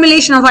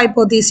 ഫോർമുലേഷൻ ഓഫ്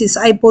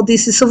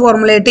ഹൈപ്പോത്തീസിസ്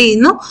ഫോർമുലേറ്റ്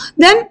ചെയ്യുന്നു.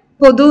 ദെൻ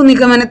പൊതു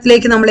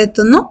നിഗമനത്തിലേക്ക് നമ്മൾ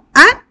എത്തുന്നു.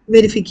 ആൻഡ്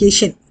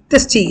വെരിഫിക്കേഷൻ,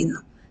 ടെസ്റ്റ് ചെയ്യുന്നു.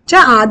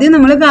 ആദ്യം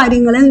നമ്മൾ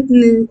കാര്യങ്ങൾ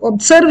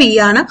ഒബ്സർവ്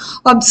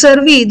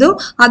ചെയ്തു,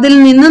 അതിൽ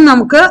നിന്ന്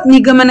നമുക്ക്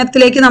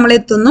നിഗമനത്തിലേക്ക് നമ്മൾ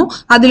എത്തുന്നു.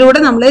 അതിലൂടെ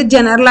നമ്മൾ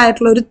ജനറൽ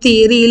ആയിട്ടുള്ള ഒരു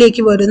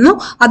തിയറിയിലേക്ക് വരുന്നു.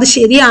 അത്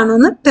ശരിയാണോ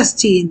എന്ന്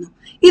ടെസ്റ്റ് ചെയ്യുന്നു.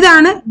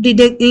 ഇതാണ്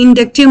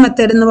ഇൻഡക്റ്റീവ്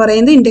മെത്തേഡ് എന്ന്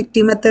പറയുന്നത്.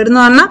 ഇൻഡക്റ്റീവ് മെത്തേഡ്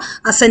എന്ന് പറഞ്ഞാൽ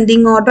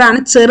അസെൻഡിങ് ഓർഡർ ആണ്,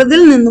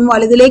 ചെറുതിൽ നിന്നും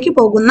വലുതിലേക്ക്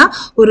പോകുന്ന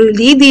ഒരു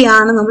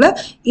രീതിയാണ് നമ്മൾ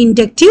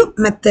ഇൻഡക്റ്റീവ്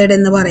മെത്തേഡ്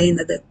എന്ന്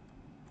പറയുന്നത്.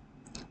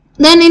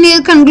 Then ഇനി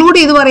കൺക്ലൂഡ്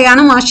ചെയ്ത്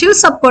പറയാണ് marshal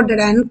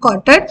supported and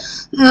quoted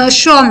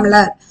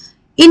ഷോംലർ.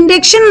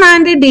 Induction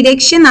and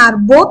deduction are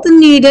both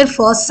needed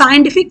for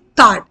scientific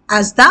thought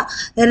as the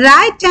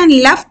right and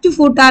left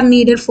foot are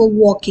needed for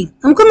walking.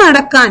 നമുക്ക്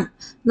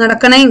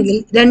നടക്കണമെങ്കിൽ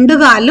 2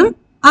 കാലും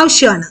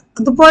ആവശ്യമാണ്.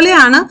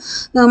 അതുപോലെയാണ്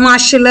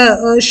മാർഷൽ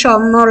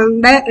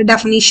ഷോംലറുടെ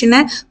ഡെഫിനിഷനെ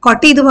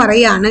കോട്ട് ചെയ്ത്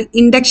പറയാണ്.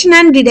 ഇൻഡക്ഷൻ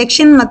ആൻഡ്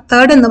ഡിഡക്ഷൻ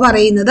മെത്തേഡ് എന്ന്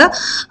പറയുന്നത്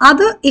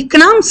അത്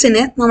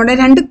ഇക്കണോമിക്സിന് നമ്മുടെ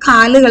 2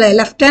 കാലുകളെ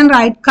ലെഫ്റ്റ് ആൻഡ്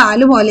റൈറ്റ്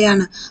കാല്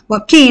പോലെയാണ്.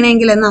 വർക്ക്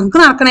ചെയ്യണമെങ്കിൽ നമുക്ക്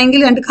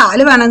നടക്കണമെങ്കിൽ 2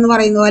 കാല് വേണമെന്ന്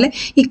പറയുന്ന പോലെ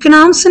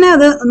ഇക്കണോമിക്സിനെ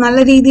അത്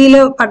നല്ല രീതിയിൽ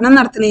പഠനം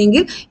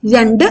നടത്തണമെങ്കിൽ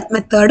 2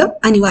 മെത്തേഡും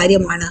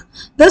അനിവാര്യമാണ്.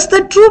 Thus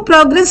the true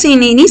progress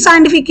in any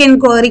scientific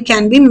inquiry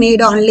can be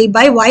made only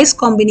by wise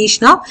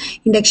combination of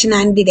induction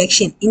and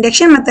deduction.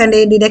 Induction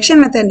മെത്തേഡിന്റെയും deduction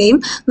മെത്തേഡിന്റെയും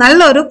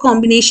നല്ലൊരു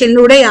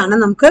കോമ്പിനേഷനിലൂടെയാണ്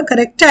നമുക്ക്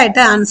കറക്റ്റ്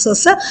ആയിട്ട്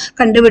ആൻസേഴ്സ്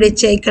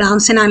കണ്ടുപിടിച്ച്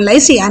ഇക്കണോമിക്സിനെ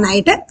അനലൈസ്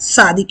ചെയ്യാനായിട്ട്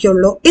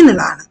സാധിക്കുള്ളൂ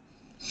എന്നുള്ളതാണ്.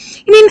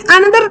 ഇനി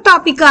അനദർ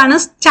ടോപ്പിക് ആണ്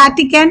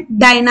static and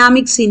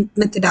dynamics in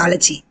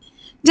methodology.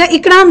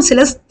 ഇക്കണോമിക്സിൽ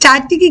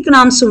static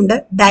economics ഉണ്ട്,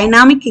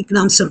 ഡൈനാമിക്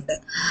ഇക്കണോമിക്സ് ഉണ്ട്.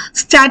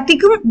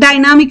 സ്റ്റാറ്റിക്കും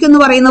ഡൈനാമിക് എന്ന്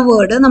പറയുന്ന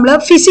വേർഡ് നമ്മൾ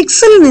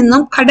ഫിസിക്സിൽ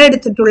നിന്നും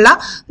കടമെടുത്തിട്ടുള്ള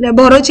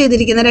ബോറോ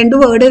ചെയ്തിരിക്കുന്ന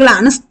 2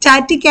 വേർഡുകളാണ്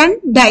സ്റ്റാറ്റിക് ആൻഡ്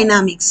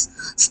ഡൈനാമിക്സ്.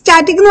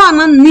 സ്റ്റാറ്റിക് എന്ന്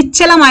പറഞ്ഞാൽ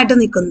നിശ്ചലമായിട്ട്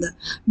നിൽക്കുന്നത്,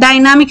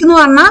 ഡൈനാമിക് എന്ന്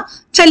പറഞ്ഞാൽ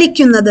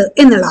ചലിക്കുന്നത്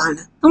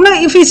എന്നുള്ളതാണ്. നമ്മൾ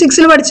ഈ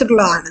ഫിസിക്സിൽ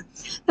പഠിച്ചിട്ടുള്ളതാണ്.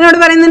 എന്നോട്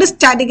പറയുന്നത്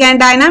static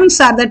and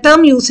dynamics are the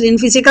term used in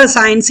physical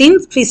science. In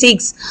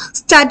physics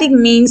static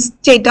means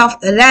state of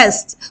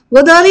rest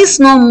where there is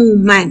no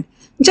movement.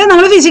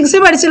 നമ്മൾ ഫിസിക്സ്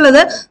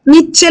പഠിച്ചുള്ളത്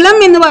നിശ്ചലം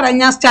എന്ന്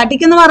പറഞ്ഞാൽ,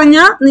 സ്റ്റാറ്റിക് എന്ന്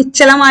പറഞ്ഞാൽ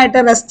നിശ്ചലമായിട്ട്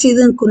റെസ്റ്റ് ചെയ്ത്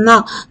നിൽക്കുന്ന,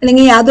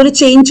 അല്ലെങ്കിൽ യാതൊരു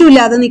ചേഞ്ചും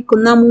ഇല്ലാതെ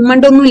നിൽക്കുന്ന,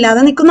 മൂവ്മെന്റ് ഒന്നും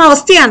ഇല്ലാതെ നിൽക്കുന്ന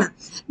അവസ്ഥയാണ്.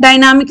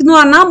 ഡൈനാമിക് എന്ന്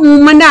പറഞ്ഞാൽ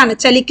മൂവ്മെന്റ് ആണ്,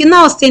 ചലിക്കുന്ന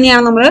അവസ്ഥ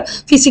തന്നെയാണ് നമ്മൾ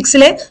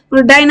ഫിസിക്സിലെ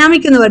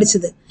ഡൈനാമിക് എന്ന്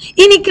പഠിച്ചത്.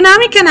 In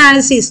economic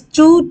analysis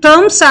 2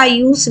 terms are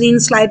used in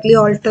slightly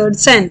altered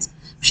sense.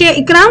 പക്ഷെ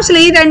ഇക്കണോമിക്സിൽ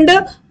ഈ 2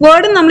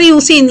 വേർഡും നമ്മൾ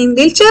യൂസ്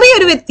ചെയ്യുന്നെങ്കിൽ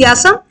ചെറിയൊരു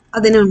വ്യത്യാസം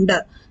അതിനുണ്ട്.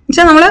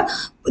 നമ്മൾ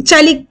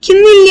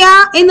ചലിക്കുന്നില്ല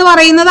എന്ന്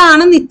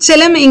പറയുന്നതാണ്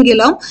നിശ്ചലം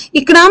എങ്കിലും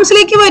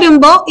ഇക്കണോമിക്സിലേക്ക്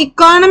വരുമ്പോൾ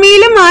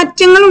ഇക്കോണമിയിൽ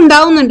മാറ്റങ്ങൾ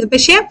ഉണ്ടാവുന്നുണ്ട്.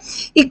 പക്ഷെ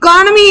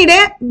ഇക്കോണമിയുടെ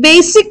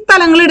ബേസിക്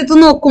തലങ്ങൾ എടുത്തു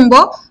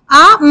നോക്കുമ്പോൾ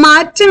ആ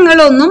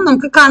മാറ്റങ്ങളൊന്നും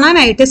നമുക്ക്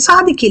കാണാനായിട്ട്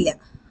സാധിക്കില്ല.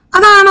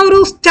 അതാണ് ഒരു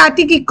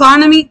സ്റ്റാറ്റിക്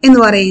ഇക്കോണമി എന്ന്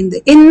പറയുന്നത്.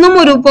 എന്നും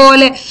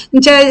ഒരുപോലെ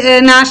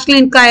നാഷണൽ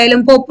ഇൻകം ആയാലും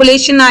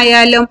പോപ്പുലേഷൻ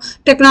ആയാലും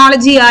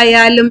ടെക്നോളജി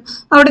ആയാലും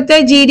അവിടുത്തെ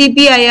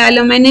GDP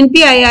ആയാലും NNP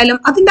ആയാലും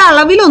അതിന്റെ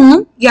അളവിലൊന്നും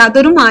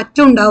യാതൊരു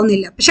മാറ്റം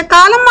ഉണ്ടാവുന്നില്ല. പക്ഷെ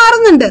കാലം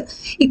മാറുന്നുണ്ട്,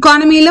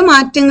 ഇക്കോണമിയിൽ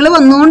മാറ്റങ്ങൾ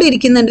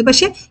വന്നുകൊണ്ടിരിക്കുന്നുണ്ട്.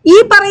 പക്ഷെ ഈ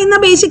പറയുന്ന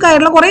ബേസിക്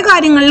ആയിട്ടുള്ള കുറെ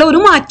കാര്യങ്ങളിൽ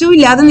ഒരു മാറ്റവും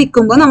ഇല്ലാതെ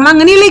നിൽക്കുമ്പോൾ നമ്മൾ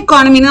അങ്ങനെയുള്ള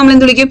ഇക്കോണമിനെ നമ്മൾ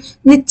എന്ത് വിളിക്കും?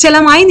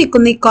 നിശ്ചലമായി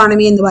നിൽക്കുന്ന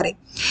ഇക്കോണമി എന്ന് പറയും.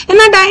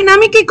 എന്നാൽ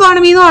ഡൈനാമിക്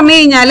ഇക്കോണമി എന്ന് പറഞ്ഞു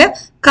കഴിഞ്ഞാൽ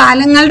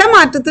കാലങ്ങളുടെ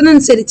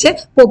മാറ്റത്തിനനുസരിച്ച്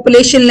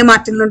പോപ്പുലേഷനിൽ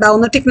മാറ്റങ്ങൾ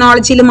ഉണ്ടാകുന്നു,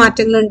 ടെക്നോളജിയിൽ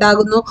മാറ്റങ്ങൾ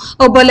ഉണ്ടാകുന്നു,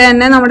 അതുപോലെ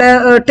തന്നെ നമ്മുടെ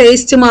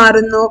ടേസ്റ്റ്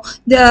മാറുന്നു,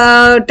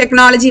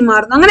 ടെക്നോളജി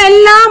മാറുന്നു. അങ്ങനെ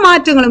എല്ലാ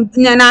മാറ്റങ്ങളും,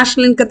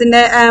 നാഷണൽ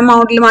ഇൻകത്തിന്റെ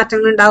എമൗണ്ടിൽ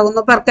മാറ്റങ്ങൾ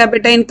ഉണ്ടാകുന്നു, പെർ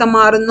ക്യാപിറ്റ ഇൻകം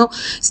മാറുന്നു,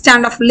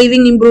 സ്റ്റാൻഡ് ഓഫ്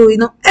ലിവിങ് ഇംപ്രൂവ്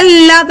ചെയ്യുന്നു,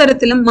 എല്ലാ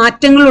തരത്തിലും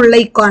മാറ്റങ്ങളുള്ള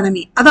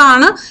ഇക്കോണമി.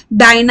 അതാണ്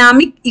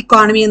ഡൈനാമിക്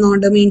ഇക്കോണമി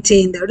എന്നുകൊണ്ട് മീൻ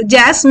ചെയ്യുന്നത്.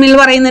 ജാസ് മിൽ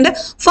പറയുന്നുണ്ട്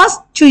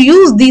first to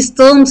use these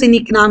terms in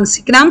economics.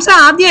 Economics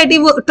ആദ്യമായിട്ട്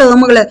ഈ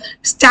ടേമുകൾ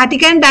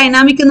സ്റ്റാറ്റിക് ആൻഡ്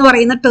ഡൈനാമിക് എന്ന്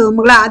പറയുന്ന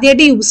ടേമുകൾ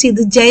ആദ്യമായിട്ട് യൂസ്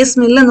ചെയ്ത് ജെയ്സ്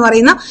മിൽ എന്ന്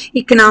പറയുന്ന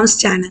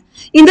ഇക്കണോമിസ്റ്റ് ആണ്.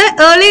 In the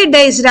early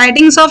days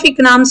writings of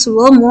economics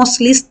were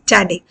mostly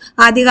static.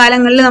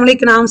 ആദ്യകാലങ്ങളിൽ നമ്മൾ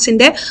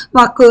ഇക്കണോമിക്സിന്റെ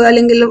വാക്ക്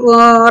അല്ലെങ്കിൽ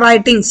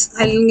റൈറ്റിംഗ്സ്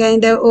അല്ലെങ്കിൽ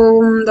അതിന്റെ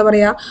എന്താ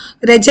പറയാ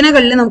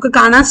രചനകളിൽ നമുക്ക്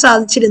കാണാൻ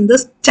സാധിച്ചിരുന്നത്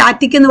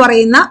സ്റ്റാറ്റിക് എന്ന്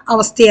പറയുന്ന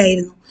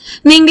അവസ്ഥയായിരുന്നു.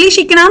 In English,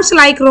 economics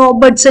like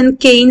Robertson,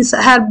 Keynes,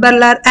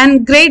 Herberler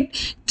and great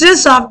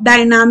stress of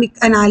dynamic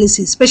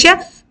analysis. പക്ഷെ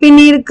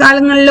പിന്നീട്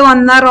കാലങ്ങളിൽ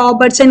വന്ന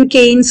റോബർട്ട്സൺ,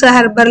 കെയ്ൻസ്,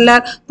 ഹെർബർലർ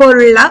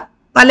പോലുള്ള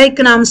പല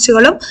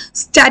ഇക്കണോമിസ്റ്റുകളും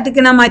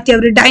സ്റ്റാറ്റിക്കിനെ മാറ്റി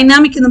അവർ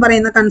ഡൈനാമിക് എന്ന്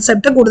പറയുന്ന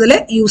കൺസെപ്റ്റ് കൂടുതൽ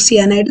യൂസ്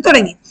ചെയ്യാനായിട്ട്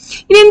തുടങ്ങി.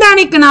 ഇനി എന്താണ്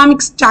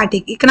economic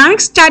static?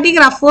 Economic static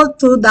refers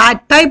to that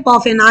type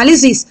of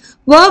analysis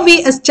where we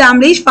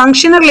establish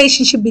functional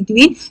relationship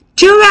between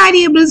two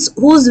variables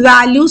whose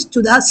values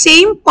to the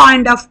same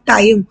point of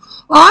time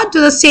or to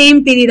the same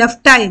period of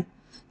time.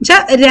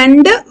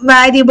 2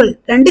 variable,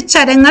 2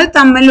 ചരങ്ങൾ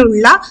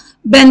തമ്മിലുള്ള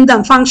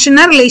ബന്ധം,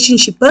 functional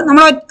relationship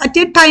നമ്മൾ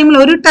at A ടൈമിൽ,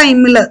 ഒരു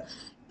ടൈമിൽ,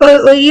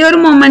 ഇപ്പൊ ഈ ഒരു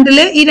മൊമെന്റിൽ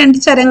ഈ രണ്ട്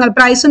ചരങ്ങൾ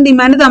പ്രൈസും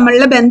ഡിമാൻഡ്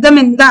തമ്മിലുള്ള ബന്ധം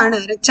എന്താണ്?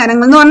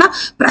 ചരങ്ങൾ എന്ന് പറഞ്ഞാൽ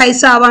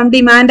പ്രൈസ് ആവാം,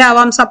 ഡിമാൻഡ്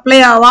ആവാം, സപ്ലൈ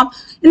ആവാം,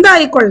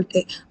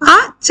 എന്തായിക്കൊള്ളട്ടെ. ആ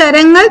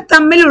ചരങ്ങൾ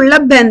തമ്മിലുള്ള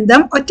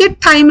ബന്ധം ഒറ്റ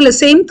ടൈമിൽ,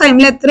 സെയിം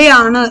ടൈമിൽ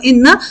എത്രയാണ്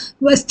എന്ന്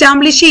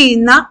എസ്റ്റാബ്ലിഷ്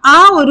ചെയ്യുന്ന ആ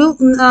ഒരു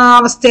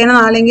അവസ്ഥയാണ്,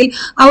 അല്ലെങ്കിൽ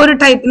ആ ഒരു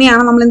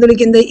ടൈപ്പിനെയാണ് നമ്മൾ എന്ത്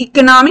വിളിക്കുന്നത്?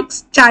 ഇക്കണോമിക്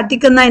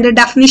സ്റ്റാറ്റിക് എന്ന അതിന്റെ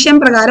ഡെഫിനിഷൻ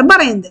പ്രകാരം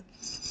പറയുന്നത്.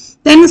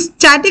 Then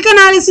static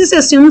analysis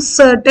assumes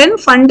certain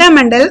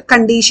fundamental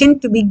condition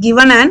to be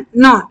given and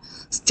known.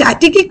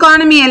 Static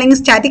economy അല്ലെങ്കിൽ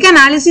സ്റ്റാറ്റിക്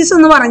അനാലിസിസ്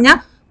എന്ന് പറഞ്ഞാൽ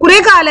കുറെ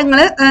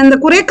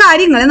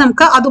കാര്യങ്ങൾ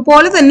നമുക്ക്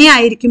അതുപോലെ തന്നെ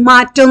ആയിരിക്കും,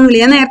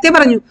 മാറ്റമൊന്നുമില്ല. ഞാൻ നേരത്തെ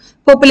പറഞ്ഞു,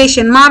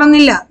 പോപ്പുലേഷൻ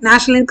മാറുന്നില്ല,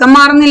 നാഷണൽ ഇൻകം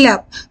മാറുന്നില്ല,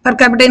 പെർ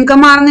ക്യാപിറ്റൽ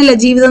ഇൻകം മാറുന്നില്ല,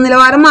 ജീവിത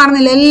നിലവാരം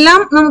മാറുന്നില്ല,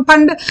 എല്ലാം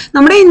പണ്ട്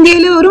നമ്മുടെ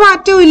ഇന്ത്യയിൽ ഒരു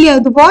മാറ്റവും ഇല്ല.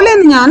 അതുപോലെ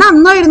തന്നെ ഞാൻ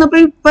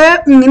അന്നായിരുന്നപ്പോൾ ഇപ്പൊ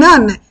ഇങ്ങനെ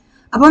തന്നെ.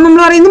 അപ്പൊ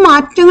നമ്മൾ പറയുന്നത്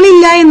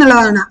മാറ്റങ്ങളില്ല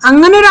എന്നുള്ളതാണ്.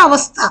 അങ്ങനെ ഒരു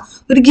അവസ്ഥ,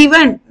 ഒരു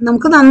ഗിവൺ,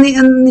 നമുക്ക്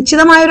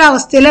നിശ്ചിതമായ ഒരു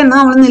അവസ്ഥയിൽ തന്നെ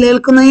നമ്മൾ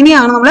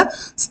നിലനിൽക്കുന്നതിനെയാണ് നമ്മൾ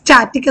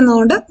സ്റ്റാറ്റിക്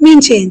എന്നുകൊണ്ട് മീൻ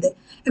ചെയ്യുന്നത്.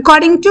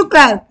 According to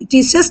Clark, it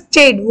is a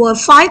state where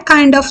 5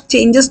 kind of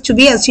changes to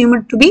be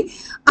assumed to be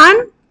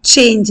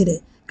unchanged.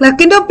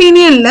 ക്ലർക്കിന്റെ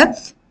ഒപ്പീനിയനിൽ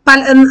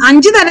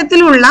 5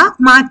 തരത്തിലുള്ള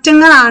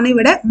മാറ്റങ്ങളാണ്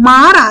ഇവിടെ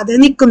മാറാതെ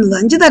നിൽക്കുന്നത്.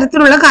 5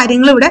 തരത്തിലുള്ള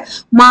കാര്യങ്ങൾ ഇവിടെ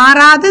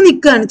മാറാതെ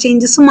നിൽക്കുകയാണ്,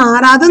 ചേഞ്ചസ്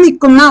മാറാതെ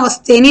നിൽക്കുന്ന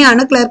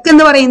അവസ്ഥേനെയാണ് ക്ലർക്ക്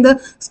എന്ന് പറയുന്നത്,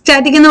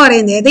 സ്റ്റാറ്റിക് എന്ന്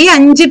പറയുന്നത്. ഏത് ഈ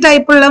 5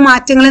 ടൈപ്പുള്ള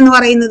മാറ്റങ്ങൾ എന്ന്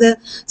പറയുന്നത്?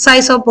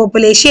 Size of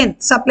population,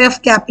 supply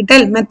of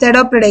capital, method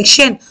of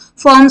production,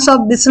 forms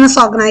of business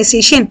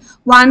organisation,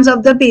 vans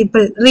of the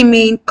people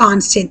remain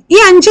constant. ഈ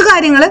 5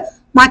 കാര്യങ്ങൾ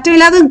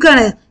മാറ്റമില്ലാതെ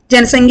നിൽക്കുകയാണ്.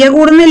 ജനസംഖ്യ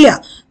കൂടുന്നില്ല,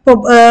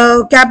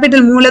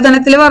 ക്യാപിറ്റൽ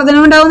മൂലധനത്തിൽ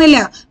വർധനം ഉണ്ടാവുന്നില്ല,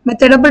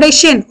 മെത്തേഡ് ഓഫ്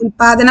പ്രൊഡക്ഷൻ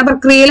ഉൽപാദന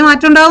പ്രക്രിയയിൽ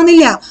മാറ്റം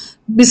ഉണ്ടാവുന്നില്ല,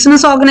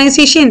 ബിസിനസ്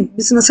ഓർഗനൈസേഷൻ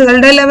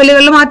ബിസിനസ്സുകളുടെ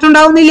ലെവലുകളിൽ മാറ്റം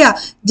ഉണ്ടാവുന്നില്ല,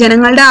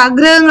 ജനങ്ങളുടെ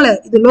ആഗ്രഹങ്ങൾ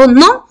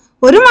ഇതിലൊന്നും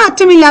ഒരു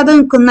മാറ്റമില്ലാതെ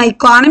നിൽക്കുന്ന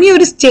ഇക്കോണമി,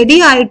 ഒരു സ്റ്റഡി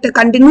ആയിട്ട്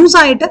കണ്ടിന്യൂസ്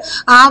ആയിട്ട്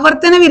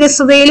ആവർത്തന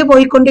വിരസതയിൽ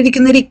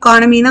പോയിക്കൊണ്ടിരിക്കുന്ന ഒരു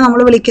ഇക്കോണമീനെ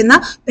നമ്മൾ വിളിക്കുന്ന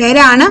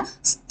പേരാണ്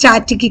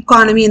സ്റ്റാറ്റിക്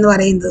ഇക്കോണമി എന്ന്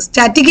പറയുന്നത്.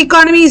 Static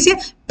economy is A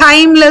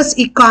timeless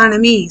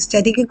economy.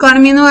 Static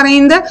economy എന്ന്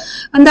പറയുന്നത്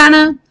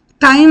എന്താണ്?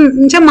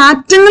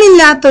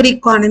 മാറ്റങ്ങളില്ലാത്ത ഒരു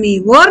ഇക്കോണമി,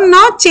 വേർ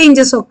നോട്ട്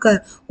ചേഞ്ചസ് ഒക്കെ,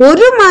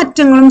 ഒരു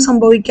മാറ്റങ്ങളും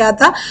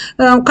സംഭവിക്കാത്ത,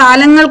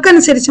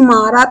 കാലങ്ങൾക്കനുസരിച്ച്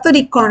മാറാത്ത ഒരു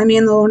ഇക്കോണമി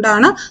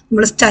എന്നതുകൊണ്ടാണ്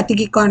നമ്മൾ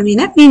സ്റ്റാറ്റിക്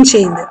ഇക്കോണമിനെ മീൻ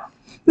ചെയ്യുന്നത്.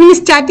 ഇനി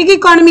സ്റ്റാറ്റിക്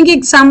ഇക്കോണമിക്ക്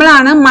എക്സാമ്പിൾ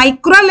ആണ്,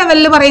 മൈക്രോ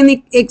ലെവലിൽ പറയുന്ന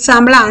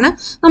എക്സാമ്പിൾ ആണ്,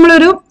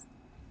 നമ്മളൊരു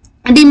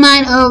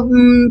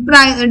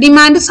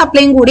ഡിമാൻഡ്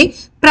സപ്ലൈയും കൂടി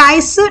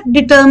പ്രൈസ്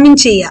ഡിറ്റർമിൻ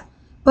ചെയ്യുക.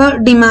 ഇപ്പോൾ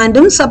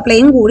ഡിമാൻഡും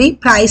സപ്ലൈയും കൂടി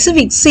പ്രൈസ്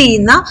ഫിക്സ്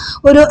ചെയ്യുന്ന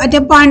ഒരു അറ്റ്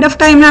എ പോയിന്റ് ഓഫ്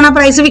ടൈമിലാണ് ആ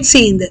പ്രൈസ് ഫിക്സ്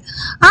ചെയ്യുന്നത്.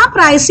 ആ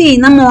പ്രൈസ്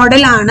ചെയ്യുന്ന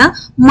മോഡലാണ്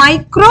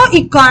മൈക്രോ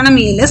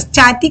ഇക്കോണമിയിൽ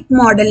സ്റ്റാറ്റിക്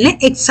മോഡലിനെ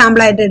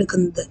എക്സാമ്പിൾ ആയിട്ട്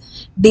എടുക്കുന്നത്.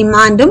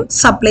 ഡിമാൻഡും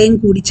സപ്ലൈയും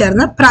കൂടി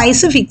ചേർന്ന്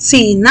പ്രൈസ് ഫിക്സ്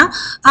ചെയ്യുന്ന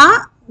ആ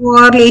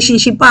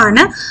റിലേഷൻഷിപ്പ്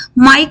ആണ്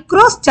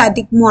മൈക്രോ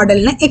സ്റ്റാറ്റിക്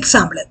മോഡലിന്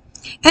എക്സാമ്പിൾ.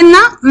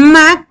 എന്നാൽ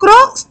മാക്രോ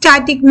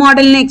സ്റ്റാറ്റിക്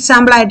മോഡലിന്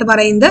എക്സാമ്പിൾ ആയിട്ട്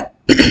പറയുന്നത്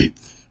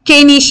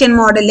Keynesian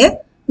model.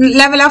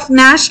 Level of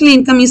national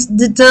income is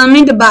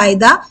determined by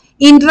the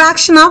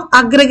interaction of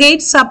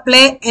aggregate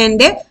supply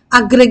and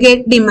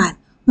aggregate demand.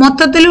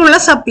 മൊത്തത്തിലുള്ള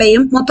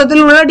സപ്ലൈയും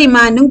മൊത്തത്തിലുള്ള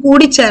ഡിമാൻഡും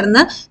കൂടി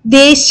ചേർന്ന്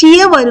ദേശീയ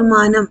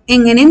വരുമാനം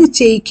എങ്ങനെ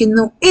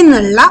നിശ്ചയിക്കുന്നു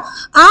എന്നുള്ള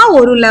ആ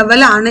ഒരു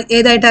ലെവലാണ്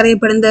ഏതായിട്ട്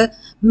അറിയപ്പെടുന്നത്?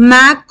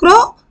 മാക്രോ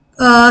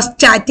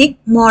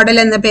സ്റ്റാറ്റിക് മോഡൽ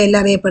എന്ന പേരിൽ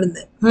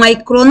അറിയപ്പെടുന്നത്.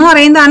 മൈക്രോ എന്ന്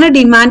പറയുന്നതാണ്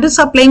ഡിമാൻഡും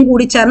സപ്ലൈയും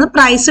കൂടി ചേർന്ന്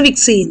പ്രൈസ്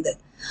ഫിക്സ് ചെയ്യുന്നത്.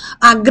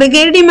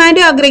 അഗ്രിഗേറ്റ്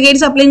ഡിമാൻഡും അഗ്രിഗേറ്റ്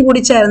സപ്ലൈയും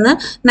കൂടി ചേർന്ന്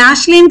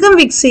നാഷണൽ ഇൻകം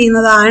ഫിക്സ്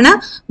ചെയ്യുന്നതാണ്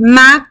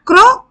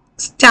മാക്രോ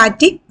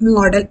സ്റ്റാറ്റിക്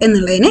മോഡൽ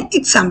എന്നുള്ളതിന്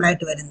എക്സാമ്പിൾ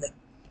ആയിട്ട് വരുന്നത്.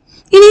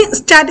 ഇനി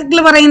സ്റ്റാറ്റിക്കിൽ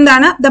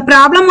പറയുന്നതാണ് the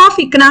problem of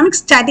economic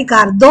static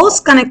are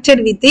those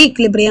connected with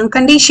equilibrium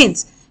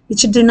conditions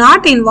which do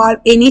not involve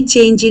any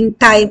change in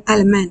time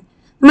element.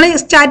 നമ്മൾ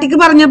സ്റ്റാറ്റിക്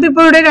പറഞ്ഞപ്പോൾ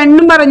ഇപ്പോൾ ഇവിടെ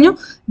രണ്ടും പറഞ്ഞു,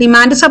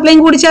 ഡിമാൻഡ് സപ്ലൈയും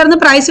കൂടി ചേർന്ന്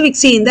പ്രൈസ്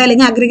ഫിക്സ് ചെയ്യുന്നത്,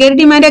 അല്ലെങ്കിൽ അഗ്രിഗേറ്റ്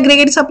ഡിമാൻഡ്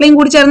അഗ്രിഗേറ്റ് സപ്ലൈയും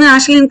കൂടി ചേർന്ന്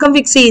നാഷണൽ ഇൻകം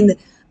ഫിക്സ് ചെയ്യുന്നത്.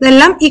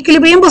 ഇതെല്ലാം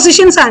ഇക്വിലിബ്രിയം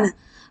പൊസിഷൻസ് ആണ്.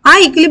 ആ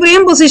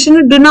equilibrium position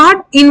do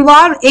not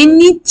involve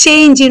any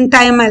change in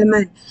time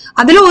element.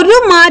 അതിൽ ഒരു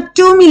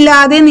മാറ്റവും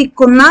ഇല്ലാതെ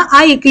നിൽക്കുന്ന ആ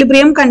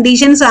ഇക്വിലിബ്രിയം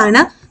കണ്ടീഷൻസ്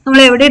ആണ് നമ്മൾ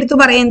എവിടെ എടുത്തു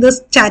പറയുന്നത്?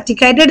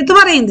 സ്റ്റാറ്റിക് ആയിട്ട് എടുത്തു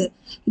പറയുന്നത്.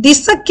 It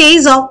is A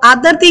case of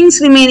other things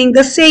remaining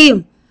the same.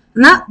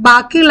 എന്നാൽ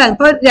ബാക്കിയുള്ള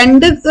ഇപ്പൊ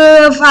 2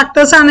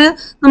 ഫാക്ടേഴ്സ് ആണ്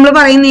നമ്മൾ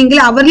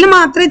പറയുന്നതെങ്കിൽ അവരിൽ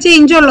മാത്രമേ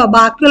ചേഞ്ച് ഉള്ളൂ.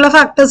 ബാക്കിയുള്ള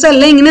ഫാക്ടേഴ്സ്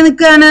എല്ലാം ഇങ്ങനെ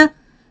നിൽക്കുകയാണ്,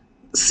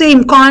 സെയിം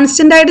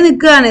കോൺസ്റ്റന്റ് ആയിട്ട്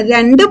നിൽക്കുകയാണ്.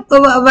 2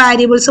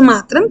 വാരിയബിൾസ്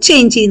മാത്രം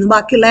ചേഞ്ച് ചെയ്യുന്നു,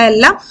 ബാക്കിയുള്ള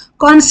എല്ലാം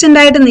കോൺസ്റ്റന്റ്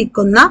ആയിട്ട്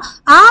നിൽക്കുന്ന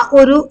ആ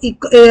ഒരു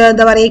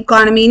എന്താ പറയുക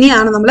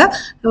ഇക്കോണമിനെയാണ് നമ്മൾ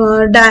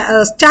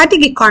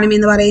സ്റ്റാറ്റിക് ഇക്കോണമി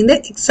എന്ന് പറയുന്നത്.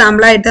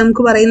 എക്സാമ്പിൾ ആയിട്ട്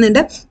നമുക്ക്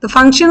പറയുന്നുണ്ട് the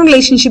function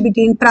relationship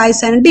between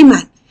price and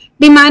demand.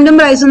 ഡിമാൻഡും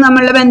പ്രൈസും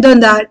തമ്മിലുള്ള ബന്ധം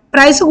എന്താ?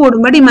 പ്രൈസ്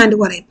കൂടുമ്പോൾ ഡിമാൻഡ്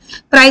കുറയും,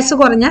 പ്രൈസ്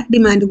കുറഞ്ഞാൽ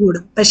ഡിമാൻഡ്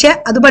കൂടും. പക്ഷെ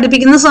അത്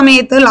പഠിപ്പിക്കുന്ന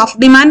സമയത്ത് ലോ ഓഫ്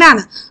ഡിമാൻഡ്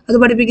ആണ്. അത്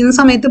പഠിപ്പിക്കുന്ന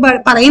സമയത്ത്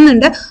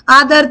പറയുന്നുണ്ട്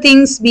അതർ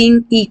തിങ്സ് ബീങ്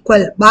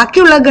ഈക്വൽ,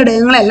 ബാക്കിയുള്ള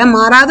ഘടകങ്ങളെല്ലാം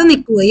മാറാതെ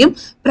നിൽക്കുകയും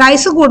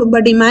പ്രൈസ്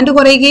കൂടുമ്പോൾ ഡിമാൻഡ്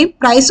കുറയുകയും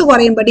പ്രൈസ്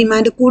കുറയുമ്പോൾ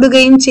ഡിമാൻഡ്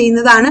കൂടുകയും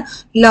ചെയ്യുന്നതാണ്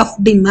ലോ ഓഫ്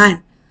ഡിമാൻഡ്.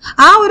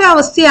 ആ ഒരു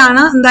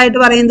അവസ്ഥയാണ് എന്തായിട്ട്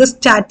പറയുന്നത്?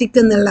 സ്റ്റാറ്റിക്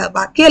എന്നുള്ളത്.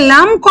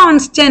 ബാക്കിയെല്ലാം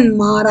കോൺസ്റ്റന്റ്,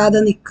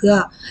 മാറാതെ നിൽക്കുക,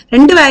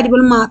 2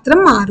 വാരിയബിൾ മാത്രം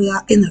മാറുക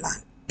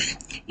എന്നുള്ളതാണ്.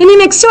 ഇനി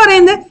നെക്സ്റ്റ്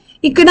പറയുന്നത്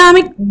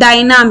ഇക്കണോമിക്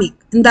ഡൈനാമിക്.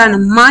 എന്താണ്?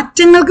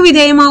 മാറ്റങ്ങൾക്ക്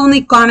വിധേയമാവുന്ന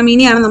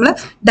ഇക്കോണമിനെയാണ് നമ്മൾ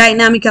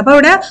ഡൈനാമിക്. അപ്പൊ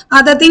ഇവിടെ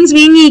അതർ തിങ്സ്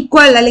ബീങ്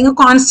ഈക്വൽ അല്ലെങ്കിൽ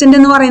കോൺസ്റ്റന്റ്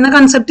എന്ന് പറയുന്ന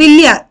കൺസെപ്റ്റ്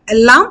ഇല്ല,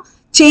 എല്ലാം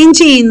ചേഞ്ച്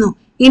ചെയ്യുന്നു.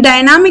 ഈ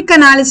dynamic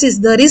analysis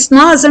there is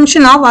no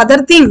assumption of other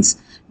things.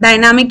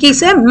 Dynamic is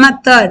a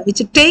method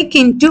which take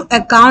into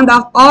account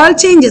of all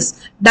changes.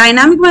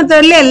 Dynamic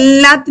മെത്തേഡിൽ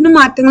എല്ലാത്തിനും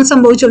മാറ്റങ്ങൾ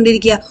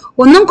സംഭവിച്ചുകൊണ്ടിരിക്കുക,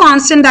 ഒന്നും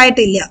കോൺസ്റ്റന്റ്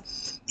ആയിട്ടില്ല.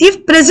 If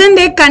present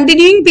a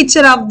continuing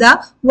picture of the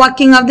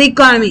working of the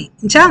economy,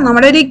 എന്നുവെച്ചാൽ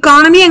നമ്മുടെ ഒരു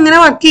economy എങ്ങനെ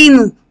work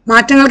ചെയ്യുന്നു,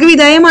 മാറ്റങ്ങൾക്ക്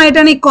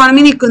വിധേയമായിട്ടാണ്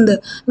ഇക്കോണമി നിൽക്കുന്നത്,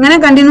 അങ്ങനെ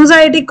കണ്ടിന്യൂസ്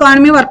ആയിട്ട്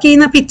ഇക്കോണമി വർക്ക്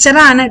ചെയ്യുന്ന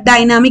പിക്ചറാണ്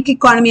ഡൈനാമിക്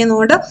ഇക്കോണമി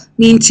എന്നുകൊണ്ട്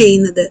മീൻ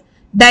ചെയ്യുന്നത്.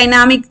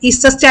 Dynamic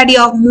is the study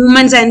of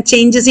movements and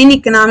changes in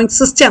economic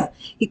system.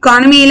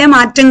 ഇക്കോണമിയിലെ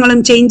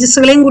മാറ്റങ്ങളും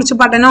ചേഞ്ചസുകളെയും കുറിച്ച്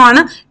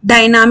പഠനമാണ്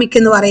ഡൈനാമിക്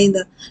എന്ന്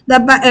പറയുന്നത്. The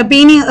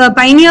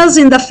pioneers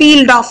in the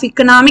field of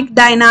economic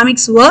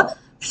dynamics were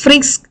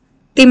Frisch,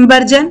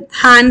 Timbergen,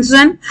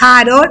 Hansen,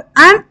 Harrod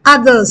and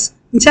others.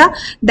 എന്നുവെച്ചാൽ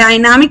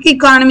dynamic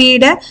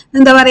ഇക്കോണമിയുടെ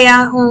എന്താ പറയാ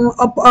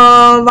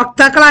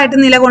വക്താക്കളായിട്ട്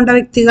നിലകൊണ്ട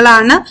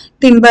വ്യക്തികളാണ്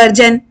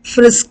ടിംബർജൻ,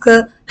 ഫ്രിസ്ക്,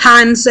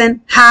 ഹാൻസൺ,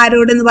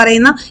 ഹാരോഡ് എന്ന്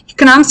പറയുന്ന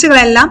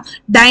ഇക്കണോമിക്സുകളെല്ലാം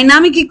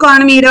ഡൈനാമിക്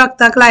ഇക്കോണമിയുടെ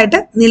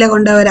വക്താക്കളായിട്ട്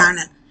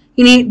നിലകൊണ്ടവരാണ്.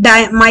 ഇനി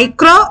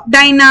മൈക്രോ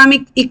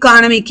ഡൈനാമിക്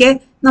ഇക്കോണമിക്ക്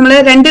നമ്മൾ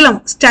രണ്ടിലും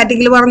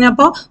സ്റ്റാറ്റിക്കിൽ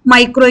പറഞ്ഞപ്പോൾ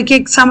മൈക്രോയ്ക്ക്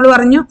എക്സാമ്പിൾ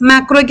പറഞ്ഞു,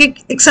 മാക്രോയ്ക്ക്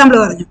എക്സാമ്പിൾ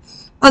പറഞ്ഞു.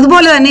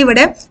 അതുപോലെ തന്നെ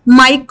ഇവിടെ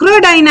മൈക്രോ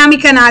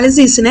ഡൈനാമിക്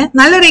അനാലിസിസിന്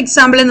നല്ലൊരു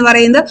എക്സാമ്പിൾ എന്ന്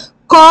പറയുന്നത്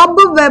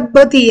കോബ്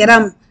വെബ്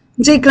തിയറം.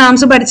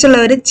 ഇക്കണോമിക്സ്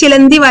പഠിച്ചുള്ളവർ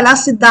ചിലന്തി വല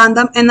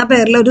സിദ്ധാന്തം എന്ന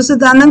പേരിൽ ഒരു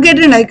സിദ്ധാന്തം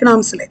കേട്ടിട്ടുണ്ട്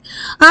ഇക്കണോമിക്സിൽ.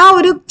 ആ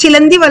ഒരു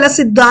ചിലന്തി വല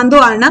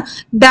സിദ്ധാന്തമാണ്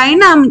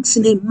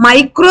ഡൈനാമിക്സിന്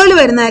മൈക്രോയിൽ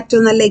വരുന്ന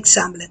ഏറ്റവും നല്ല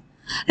എക്സാമ്പിൾ.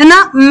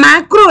 എന്നാൽ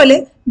മാക്രോയില്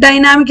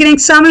ഡൈനാമിക്കിന്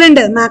എക്സാമ്പിൾ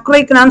ഉണ്ട്. മാക്രോ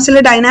ഇക്കണോമിക്സിൽ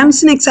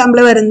ഡൈനാമിക്സിന് എക്സാമ്പിൾ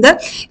വരുന്നത്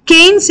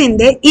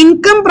കെയ്ൻസിന്റെ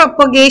ഇൻകം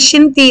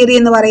പ്രൊപ്പഗേഷൻ തിയറി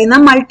എന്ന് പറയുന്ന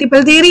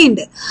മൾട്ടിപ്പിൾ തിയറി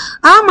ഉണ്ട്.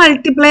 ആ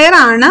മൾട്ടിപ്ലയർ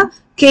ആണ്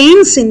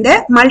കെയ്ൻസിന്റെ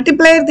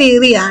മൾട്ടിപ്ലയർ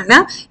തിയറിയാണ്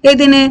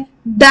ഇതിന്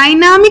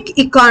ഡൈനാമിക്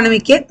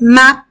ഇക്കോണമിക്ക്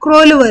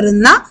മാക്രോയിൽ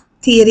വരുന്ന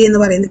തിയറി എന്ന്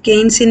പറയുന്നത്.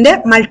 കെയ്ൻസിന്റെ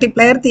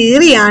multiplier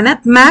തിയറിയാണ്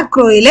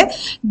മാക്രോയിലെ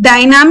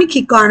dynamic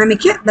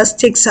economic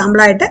best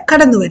example ആയിട്ട്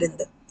കടന്നു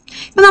വരുന്നത്.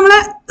 ഇപ്പൊ നമ്മള്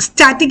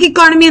സ്റ്റാറ്റിക്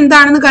ഇക്കോണമി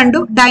എന്താണെന്ന് കണ്ടു,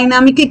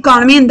 ഡൈനാമിക്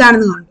ഇക്കോണമി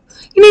എന്താണെന്ന് കണ്ടു.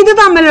 ഇനി ഇത്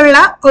തമ്മിലുള്ള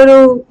ഒരു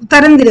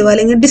തരംതിരിവ്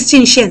അല്ലെങ്കിൽ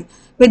ഡിസ്റ്റിങ്ഷൻ,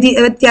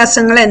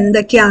 വ്യത്യാസങ്ങൾ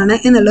എന്തൊക്കെയാണ്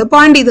എന്നുള്ളത്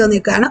പോയിന്റ് ചെയ്ത്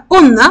നിൽക്കുകയാണ്.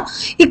 ഒന്ന്,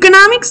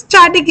 economic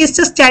static is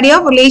the study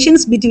of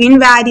relations between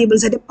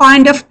variables at A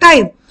point of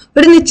time.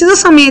 ഒരു നിശ്ചിത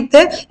സമയത്ത്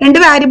രണ്ട്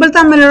വാരിയബിൾ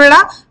തമ്മിലുള്ള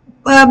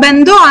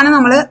ബന്ധമാണ്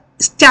നമ്മൾ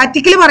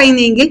സ്റ്റാറ്റിക്കലി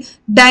പറയുന്നതെങ്കിൽ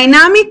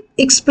dynamic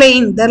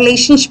explain the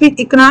relationship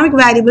with economic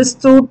variables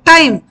through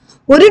time.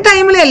 ഒരു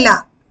ടൈമിലല്ല,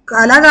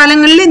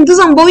 കാലാകാലങ്ങളിൽ എന്ത്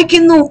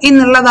സംഭവിക്കുന്നു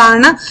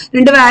എന്നുള്ളതാണ്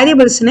രണ്ട്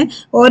വാരിയബിൾസിന്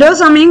ഓരോ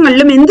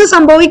സമയങ്ങളിലും എന്ത്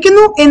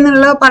സംഭവിക്കുന്നു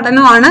എന്നുള്ള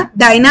പഠനമാണ്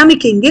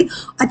ഡൈനാമിക് എങ്കിൽ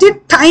അറ്റ് എ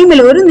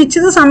ടൈമിൽ ഒരു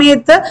നിശ്ചിത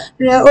സമയത്ത്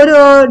ഒരു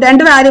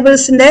രണ്ട്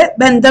വാരിയബിൾസിന്റെ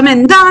ബന്ധം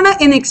എന്താണ്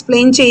എന്ന്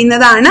എക്സ്പ്ലെയിൻ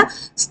ചെയ്യുന്നതാണ്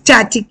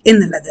സ്റ്റാറ്റിക്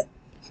എന്നുള്ളത്.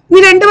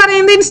 ഇനി രണ്ട്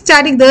പറയുന്നത് in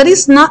static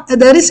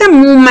there is a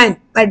movement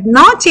but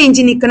no change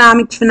in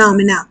economic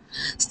phenomena.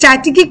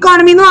 Static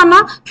economy എന്ന്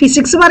പറഞ്ഞാൽ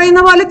ഫിസിക്സ്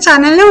പറയുന്ന പോലെ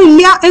ചലനം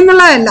ഇല്ല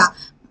എന്നുള്ളതല്ല,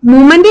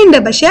 മൂവ്മെന്റ് ഉണ്ട്,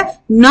 പക്ഷെ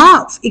നോ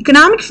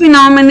ഇക്കണോമിക്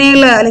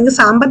ഫിനോമിനയിൽ അല്ലെങ്കിൽ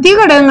സാമ്പത്തിക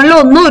ഘടകങ്ങളിൽ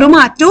ഒന്നും ഒരു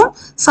മാറ്റവും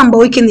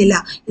സംഭവിക്കുന്നില്ല.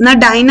 എന്നാൽ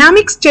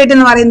ഡൈനാമിക് സ്റ്റേറ്റ്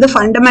എന്ന് പറയുന്നത്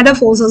ഫണ്ടമെന്റൽ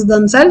ഫോഴ്സസ്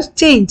ദംസെൽവ്സ്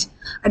ചേഞ്ച്,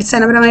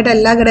 അടിസ്ഥാനപരമായിട്ട്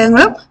എല്ലാ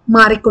ഘടകങ്ങളും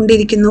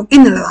മാറിക്കൊണ്ടിരിക്കുന്നു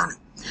എന്നുള്ളതാണ്.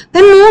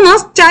 Then മൂന്ന്,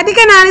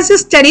 static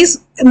analysis studies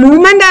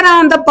movement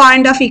around the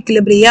point of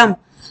equilibrium.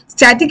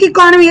 Static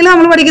ഇക്കോണമിയിൽ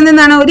നമ്മൾ പഠിക്കുന്ന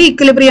എന്താണ്? ഒരു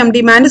ഇക്വിലിബ്രിയം,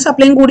 ഡിമാൻഡ്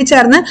സപ്ലൈയും കൂടി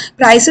ചേർന്ന്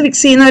പ്രൈസ്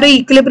ഫിക്സ് ചെയ്യുന്ന ഒരു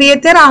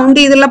ഇക്വിലിബ്രിയത്തെ റൗണ്ട്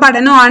ചെയ്തുള്ള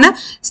പഠനമാണ്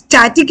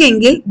സ്റ്റാറ്റിക്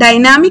എങ്കിൽ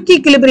ഡൈനാമിക്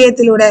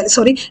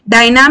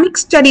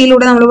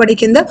സ്റ്റഡിയിലൂടെ നമ്മൾ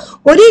പഠിക്കുന്നത്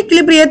ഒരു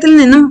ഇക്വിലിബ്രിയത്തിൽ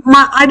നിന്നും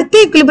അടുത്ത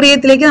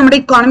ഇക്വിലിബ്രിയത്തിലേക്ക് നമ്മുടെ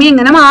ഇക്കോണമി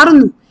എങ്ങനെ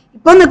മാറുന്നു,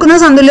 ഇപ്പൊ നിൽക്കുന്ന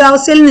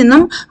സന്തുലിതാവസ്ഥയിൽ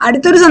നിന്നും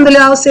അടുത്തൊരു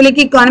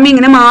സന്തുലിതാവസ്ഥയിലേക്ക് ഇക്കോണമി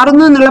എങ്ങനെ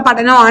മാറുന്നു എന്നുള്ള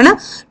പഠനമാണ്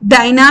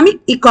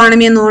ഡൈനാമിക്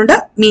ഇക്കോണമി എന്നുകൊണ്ട്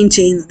മീൻ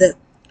ചെയ്യുന്നത്.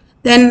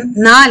 Then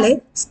 4,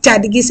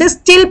 static is a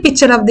still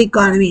picture of the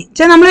economy.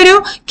 നമ്മളൊരു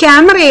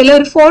ക്യാമറയിൽ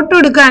ഒരു ഫോട്ടോ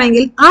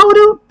എടുക്കുകയാണെങ്കിൽ ആ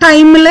ഒരു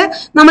ടൈമില്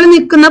നമ്മൾ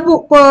നിൽക്കുന്ന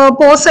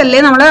പോസ് അല്ലേ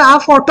നമ്മൾ ആ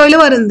ഫോട്ടോയിൽ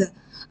വരുന്നത്,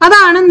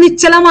 അതാണ്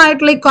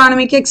നിശ്ചലമായിട്ടുള്ള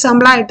ഇക്കോണമിക്ക്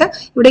എക്സാമ്പിൾ ആയിട്ട്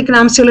ഇവിടെ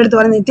ഇക്കണോമിക്സുകൾ എടുത്ത്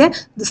പറഞ്ഞിട്ട്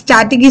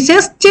static is A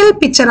still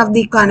picture of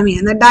the economy,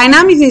 എന്നാൽ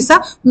dynamics is A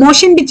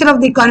motion picture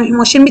of the economy.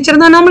 Motion picture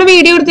എന്ന് പറഞ്ഞാൽ നമ്മൾ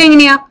വീഡിയോ എടുത്ത്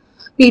എങ്ങനെയാ,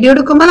 വീഡിയോ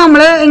എടുക്കുമ്പോൾ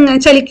നമ്മൾ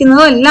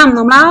ചലിക്കുന്നതും എല്ലാം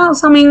നമ്മൾ ആ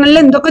സമയങ്ങളിൽ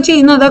എന്തൊക്കെ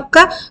ചെയ്യുന്നു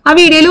അതൊക്കെ ആ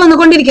വീഡിയോയിൽ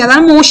വന്നുകൊണ്ടിരിക്കുക,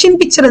 അതാണ് മോഷൻ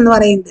പിക്ചർ എന്ന്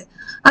പറയുന്നത്.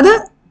 അത്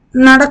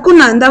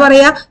നടക്കുന്ന എന്താ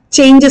പറയാ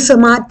ചേഞ്ചസ്,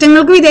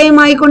 മാറ്റങ്ങൾക്ക്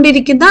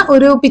വിധേയമായിക്കൊണ്ടിരിക്കുന്ന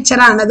ഒരു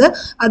പിക്ചറാണത്.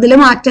 അതിൽ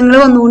മാറ്റങ്ങൾ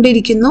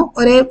വന്നുകൊണ്ടിരിക്കുന്നു.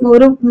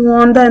 ഒരു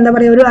എന്താ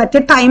പറയാ ഒരു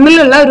അറ്റ്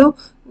ടൈമിലുള്ള ഒരു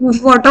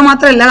ഫോട്ടോ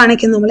മാത്രമല്ല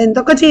കാണിക്കുന്നു, നമ്മൾ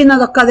എന്തൊക്കെ ചെയ്യുന്നു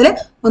അതൊക്കെ അതിൽ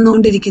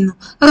വന്നുകൊണ്ടിരിക്കുന്നു.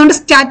 അതുകൊണ്ട്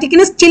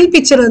സ്റ്റാറ്റിക്കിന് സ്റ്റിൽ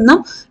പിക്ചർ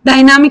എന്നും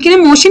ഡൈനാമിക്കിന്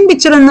മോഷൻ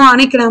പിക്ചർ എന്നും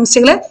ആണ്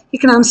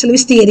ഇക്കണോമിക്സിൽ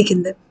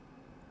വിശദീകരിക്കുന്നത്.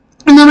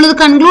 നമ്മളിത്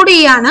കൺക്ലൂഡ്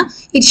ചെയ്യാണ്.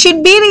 It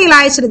should be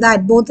realised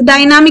that both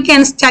dynamic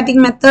and static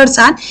methods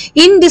R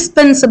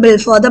indispensable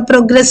for the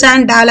progress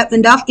and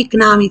development of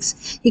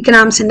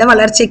ഇക്കണോമിക്സിന്റെ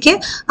വളർച്ചയ്ക്ക്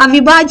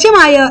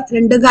അവിഭാജ്യമായ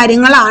രണ്ട്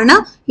കാര്യങ്ങളാണ്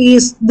ഈ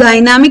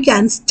ഡൈനാമിക്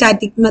ആൻഡ്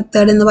സ്റ്റാറ്റിക്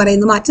മെത്തേഡ് എന്ന്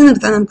പറയുന്നത് മാറ്റി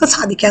നിർത്താൻ നമുക്ക്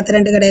സാധിക്കാത്ത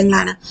രണ്ട്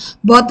ഘടകങ്ങളാണ്.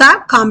 ബോത്ത് ആർ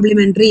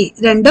കോംപ്ലിമെന്ററി,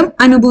 രണ്ടും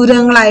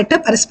അനുപൂരകങ്ങളായിട്ട്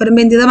പരസ്പരം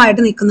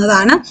ബന്ധിതമായിട്ട്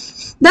നിൽക്കുന്നതാണ്.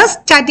 The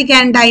static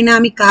and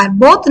dynamic are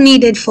both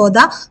needed for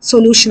the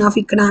solution of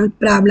economic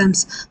problems.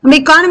 നമ്മുടെ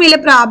ഇക്കോണമിയിലെ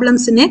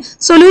പ്രോബ്ലംസിന്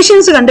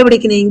സൊല്യൂഷൻസ്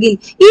കണ്ടുപിടിക്കണമെങ്കിൽ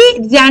ഈ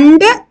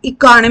രണ്ട്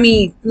ഇക്കോണമി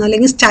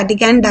അല്ലെങ്കിൽ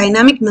സ്റ്റാറ്റിക് ആൻഡ്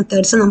ഡൈനാമിക്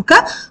മെത്തേഡ്സ് നമുക്ക്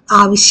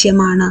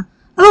ആവശ്യമാണ്.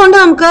 അതുകൊണ്ട്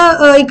നമുക്ക്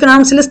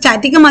ഇക്കണോമിക്സിൽ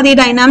സ്റ്റാറ്റിക് മതി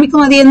ഡൈനാമിക്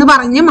മതി എന്ന്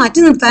പറഞ്ഞ്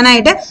മാറ്റി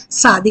നിർത്താനായിട്ട്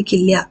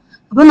സാധിക്കില്ല.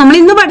 അപ്പൊ നമ്മൾ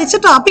ഇന്ന് പഠിച്ച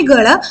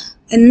ടോപ്പിക്കുകൾ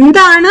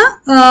എന്താണ്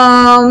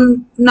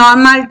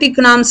നോർമാലിറ്റി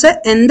ഇക്കണോമിക്സ്,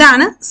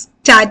 എന്താണ്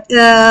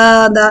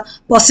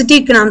പോസിറ്റീവ്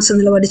ഇക്കണോമിക്സ്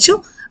എന്നുള്ളത് പഠിച്ചു.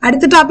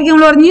 അടുത്ത ടോപ്പിക്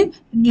നമ്മൾ പറഞ്ഞു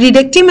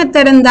ഡിഡക്റ്റീവ്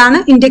മെത്തേഡ് എന്താണ്,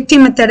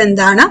 ഇൻഡക്റ്റീവ് മെത്തേഡ്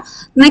എന്താണ്.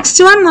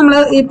 നെക്സ്റ്റ് വൺ നമ്മൾ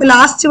ഇപ്പൊ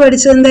ലാസ്റ്റ്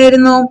പഠിച്ചത്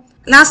എന്തായിരുന്നു,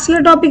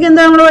 ലാസ്റ്റിലെ ടോപ്പിക്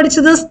എന്താ നമ്മൾ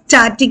പഠിച്ചത്,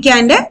 സ്റ്റാറ്റിക്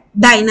ആൻഡ്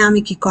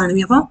ഡൈനാമിക്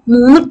ഇക്കോണമി. അപ്പം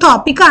 3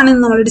 ടോപ്പിക്കാണ്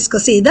നമ്മൾ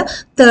ഡിസ്കസ് ചെയ്ത്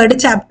 3rd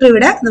ചാപ്റ്റർ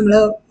ഇവിടെ നമ്മൾ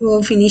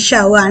ഫിനിഷ്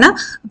ആവുകയാണ്.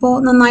 അപ്പോൾ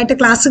നന്നായിട്ട്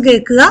ക്ലാസ്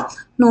കേൾക്കുക,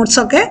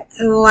 നോട്ട്സ് ഒക്കെ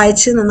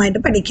വായിച്ച്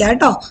നന്നായിട്ട് പഠിക്കുക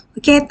കേട്ടോ.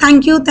 Okay,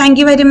 thank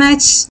you very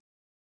much.